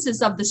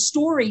basis of the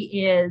story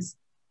is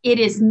it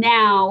is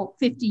now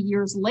 50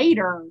 years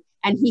later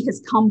and he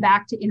has come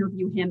back to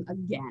interview him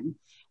again.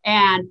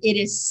 And it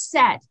is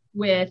set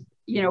with,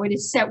 it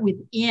is set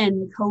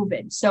within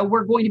COVID. So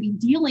we're going to be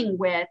dealing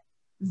with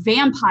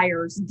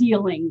vampires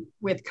dealing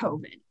with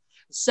COVID.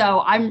 So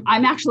I'm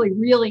actually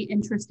really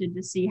interested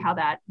to see how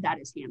that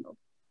is handled.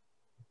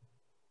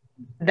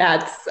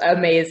 That's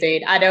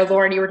amazing. I know,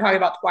 Lauren, you were talking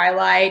about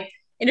Twilight.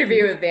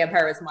 Interview with a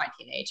Vampire was my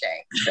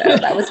teenaging, so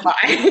that was fine.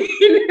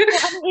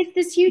 It's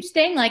this huge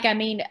thing.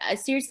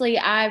 Seriously,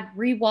 I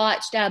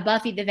rewatched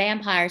Buffy the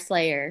Vampire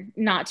Slayer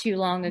not too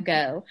long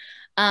ago.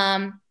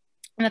 And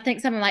I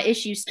think some of my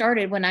issues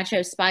started when I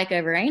chose Spike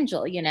over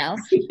Angel,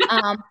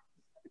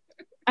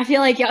 I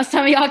feel like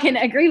some of y'all can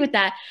agree with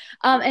that.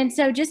 And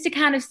so just to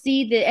kind of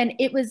see and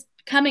it was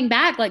coming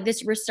back like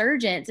this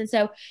resurgence. And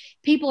so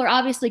people are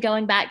obviously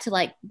going back to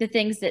like the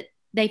things that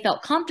they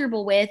felt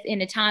comfortable with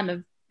in a time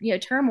of,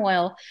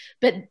 turmoil,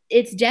 but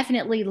it's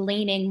definitely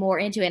leaning more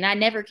into it. And I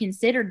never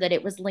considered that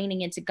it was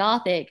leaning into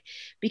Gothic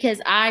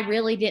because I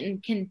really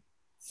didn't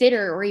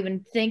consider or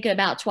even think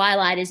about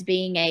Twilight as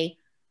being a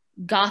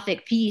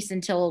Gothic piece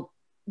until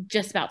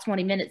just about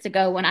 20 minutes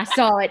ago when I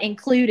saw it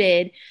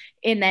included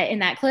in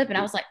that clip, and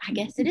I was like, I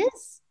guess it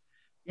is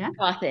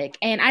Gothic.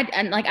 And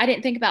I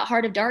didn't think about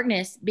Heart of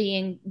Darkness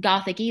being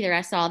Gothic either.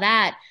 I saw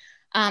that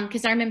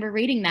because I remember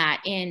reading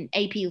that in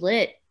AP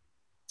Lit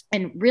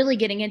and really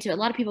getting into it. A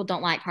lot of people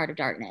don't like Heart of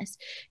Darkness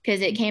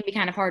because it can be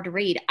kind of hard to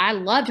read. I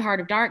loved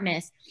Heart of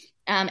Darkness,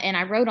 and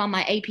I wrote on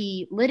my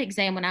AP Lit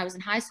exam when I was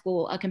in high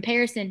school a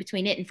comparison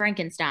between it and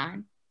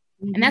Frankenstein,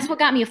 and that's what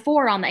got me a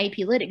 4 on the AP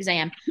Lit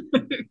exam.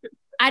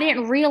 I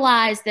didn't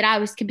realize that I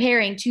was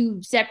comparing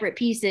two separate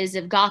pieces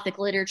of Gothic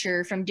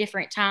literature from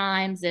different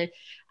times.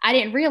 I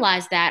didn't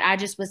realize that. I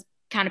just was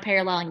kind of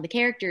paralleling the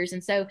characters.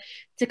 And so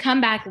to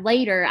come back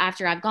later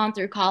after I've gone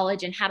through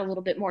college and had a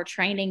little bit more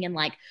training and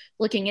like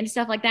looking into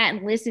stuff like that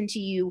and listen to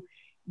you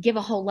give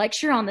a whole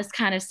lecture on this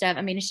kind of stuff,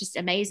 I mean, it's just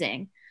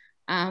amazing.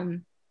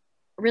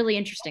 Really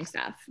interesting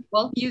stuff.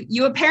 Well,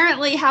 you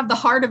apparently have the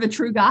heart of a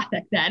true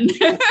Gothic then.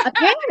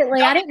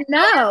 Apparently, I didn't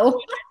know.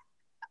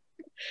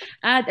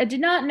 I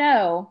did not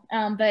know,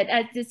 but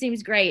it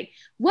seems great.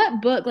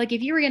 What book, like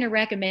if you were going to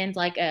recommend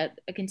like a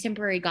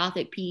contemporary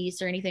Gothic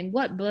piece or anything,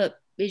 what book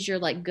is your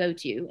like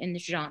go-to in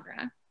this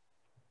genre?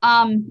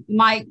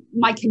 My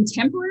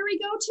contemporary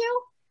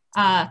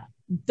go-to,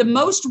 the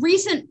most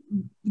recent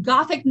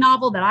Gothic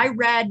novel that I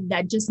read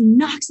that just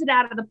knocks it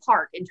out of the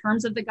park in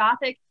terms of the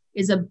Gothic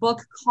is a book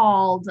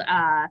called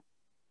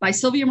by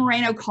Sylvia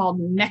Moreno called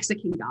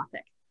Mexican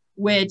Gothic,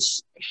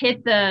 which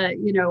hit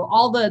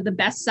all the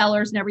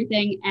bestsellers and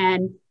everything,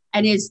 and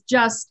is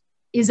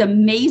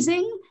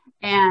amazing.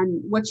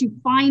 And what you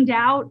find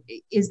out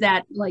is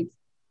that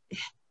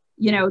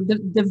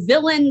the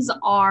villains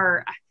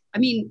are, I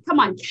mean, come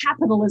on,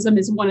 capitalism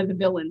is one of the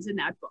villains in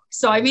that book.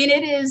 So, I mean,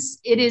 it is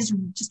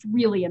just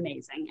really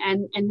amazing.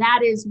 And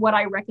that is what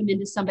I recommend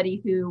to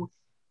somebody who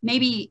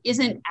maybe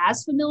isn't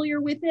as familiar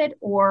with it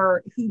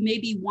or who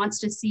maybe wants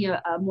to see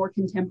a more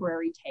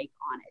contemporary take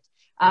on it.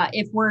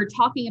 If we're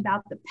talking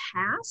about the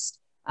past,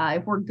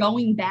 if we're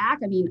going back,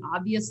 I mean,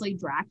 obviously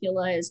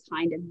Dracula is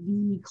kind of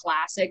the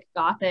classic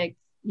Gothic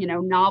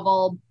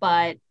novel,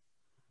 but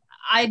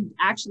I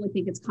actually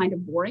think it's kind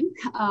of boring.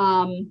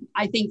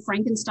 I think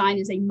Frankenstein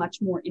is a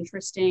much more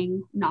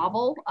interesting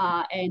novel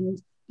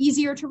and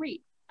easier to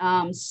read.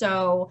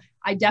 So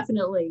I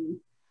definitely,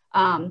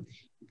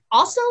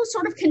 also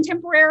sort of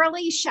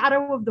contemporarily,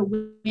 Shadow of the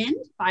Wind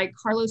by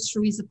Carlos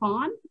Ruiz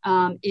Zafón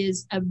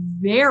is a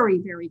very,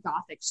 very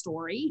Gothic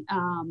story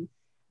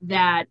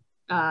that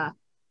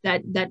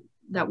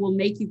will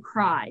make you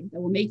cry,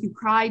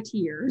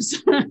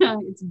 tears.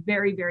 It's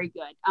very, very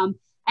good.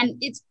 And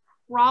it's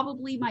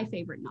probably my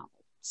favorite novel.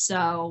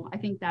 So I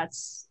think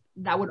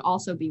that would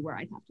also be where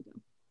I'd have to go.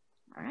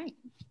 All right.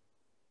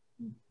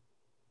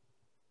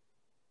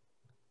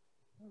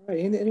 All right,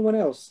 anyone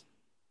else?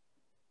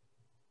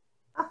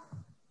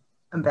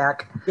 I'm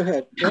back. Go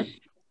ahead. Yeah.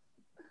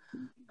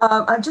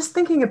 I'm just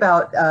thinking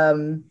about,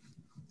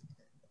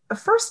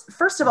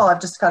 first of all,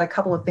 I've just got a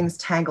couple of things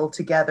tangled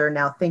together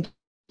now,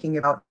 thinking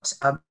about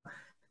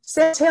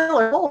Sam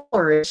Taylor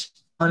Coleridge,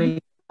 funny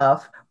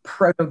enough,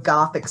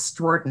 proto-Gothic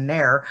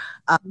extraordinaire,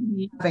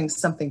 having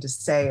something to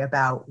say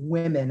about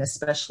women,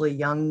 especially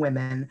young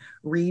women,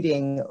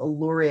 reading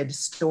lurid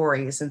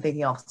stories, and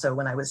thinking also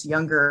when I was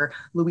younger,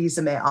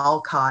 Louisa May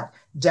Alcott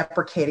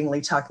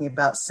deprecatingly talking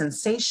about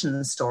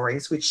sensation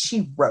stories, which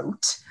she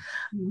wrote,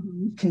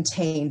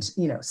 contained,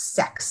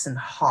 sex and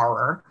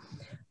horror.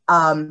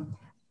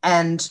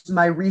 And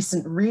my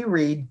recent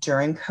reread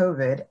during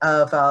COVID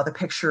of The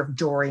Picture of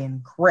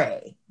Dorian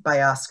Gray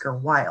by Oscar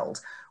Wilde,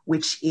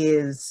 which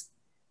is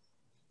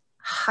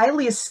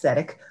highly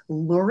aesthetic,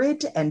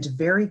 lurid, and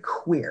very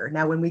queer.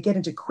 Now, when we get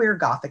into queer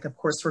Gothic, of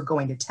course, we're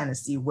going to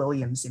Tennessee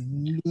Williams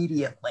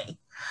immediately.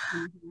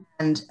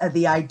 And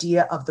the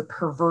idea of the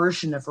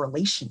perversion of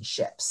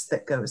relationships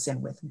that goes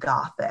in with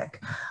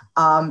Gothic.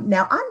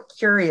 Now, I'm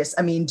curious,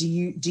 I mean, do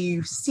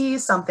you see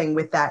something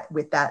with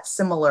that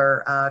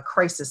similar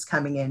crisis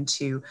coming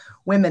into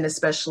women,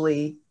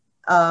 especially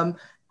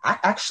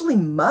actually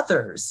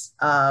mothers,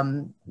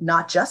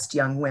 not just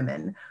young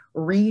women,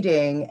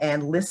 reading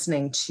and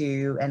listening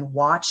to and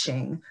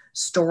watching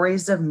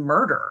stories of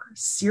murder,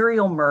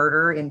 serial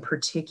murder in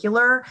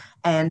particular,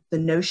 and the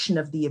notion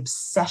of the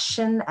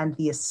obsession and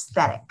the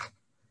aesthetic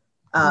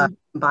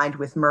combined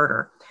with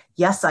murder.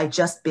 Yes, I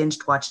just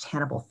binged watched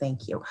Hannibal,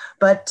 thank you.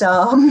 But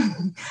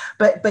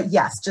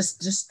yes,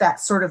 just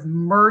that sort of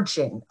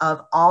merging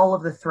of all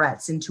of the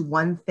threats into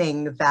one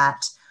thing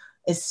that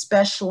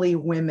especially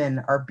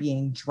women are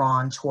being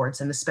drawn towards,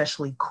 and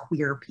especially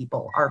queer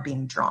people are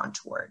being drawn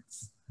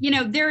towards.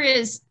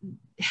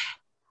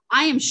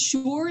 I am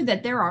sure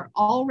that there are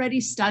already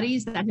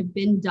studies that have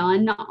been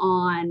done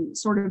on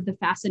sort of the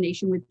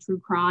fascination with true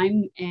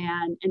crime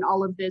and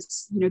all of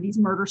this, these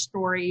murder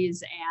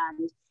stories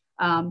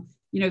and,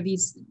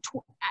 these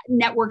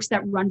networks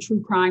that run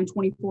true crime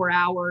 24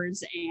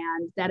 hours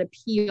and that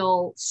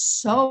appeal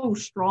so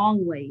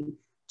strongly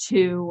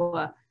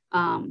to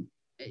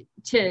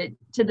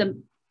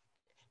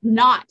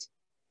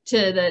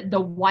the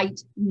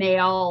white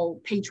male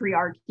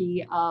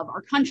patriarchy of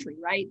our country,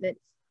 right? That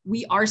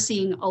we are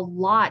seeing a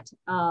lot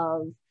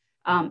of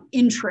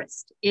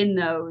interest in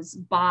those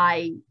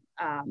by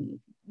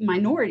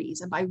minorities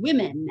and by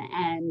women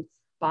and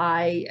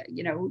by,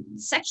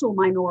 sexual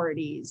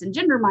minorities and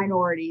gender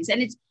minorities.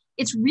 And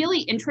it's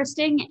really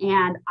interesting.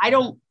 And I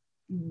don't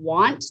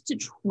want to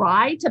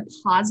try to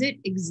posit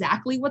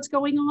exactly what's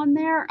going on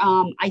there.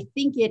 I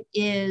think it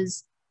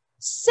is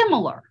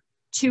similar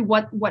to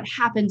what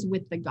happens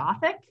with the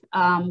Gothic,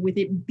 with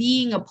it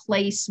being a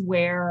place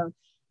where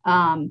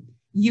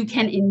you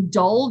can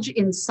indulge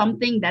in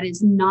something that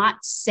is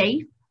not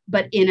safe,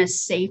 but in a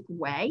safe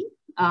way.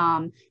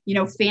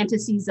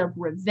 Fantasies of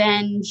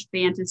revenge,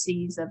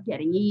 fantasies of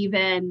getting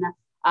even,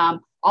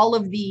 all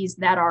of these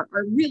that are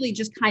really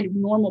just kind of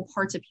normal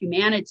parts of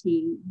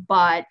humanity,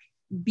 but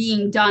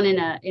being done in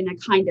a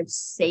kind of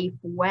safe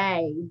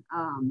way,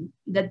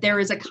 that there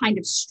is a kind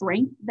of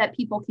strength that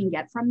people can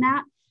get from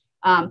that.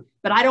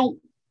 But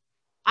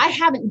I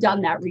haven't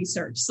done that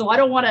research, so I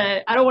don't want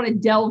to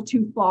delve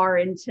too far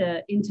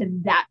into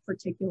that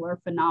particular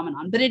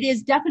phenomenon, but it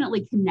is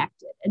definitely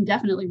connected and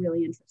definitely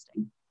really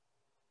interesting.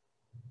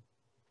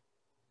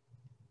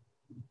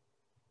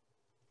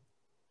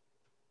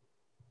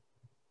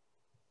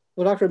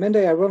 Well, Dr.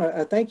 Amende, I want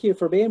to thank you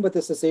for being with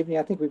us this evening.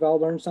 I think we've all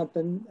learned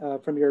something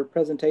from your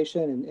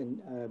presentation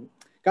and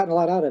gotten a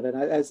lot out of it.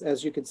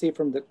 As you can see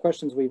from the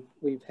questions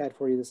we've had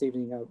for you this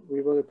evening, we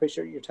really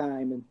appreciate your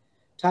time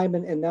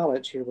and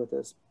knowledge here with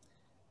us.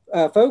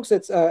 Folks,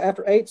 it's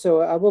after 8, so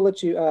I will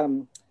let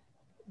you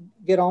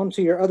get on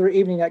to your other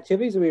evening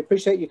activities. We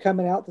appreciate you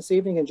coming out this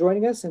evening and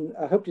joining us, and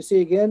I hope to see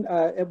you again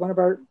at one of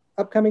our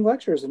upcoming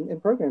lectures and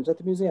programs at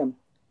the museum.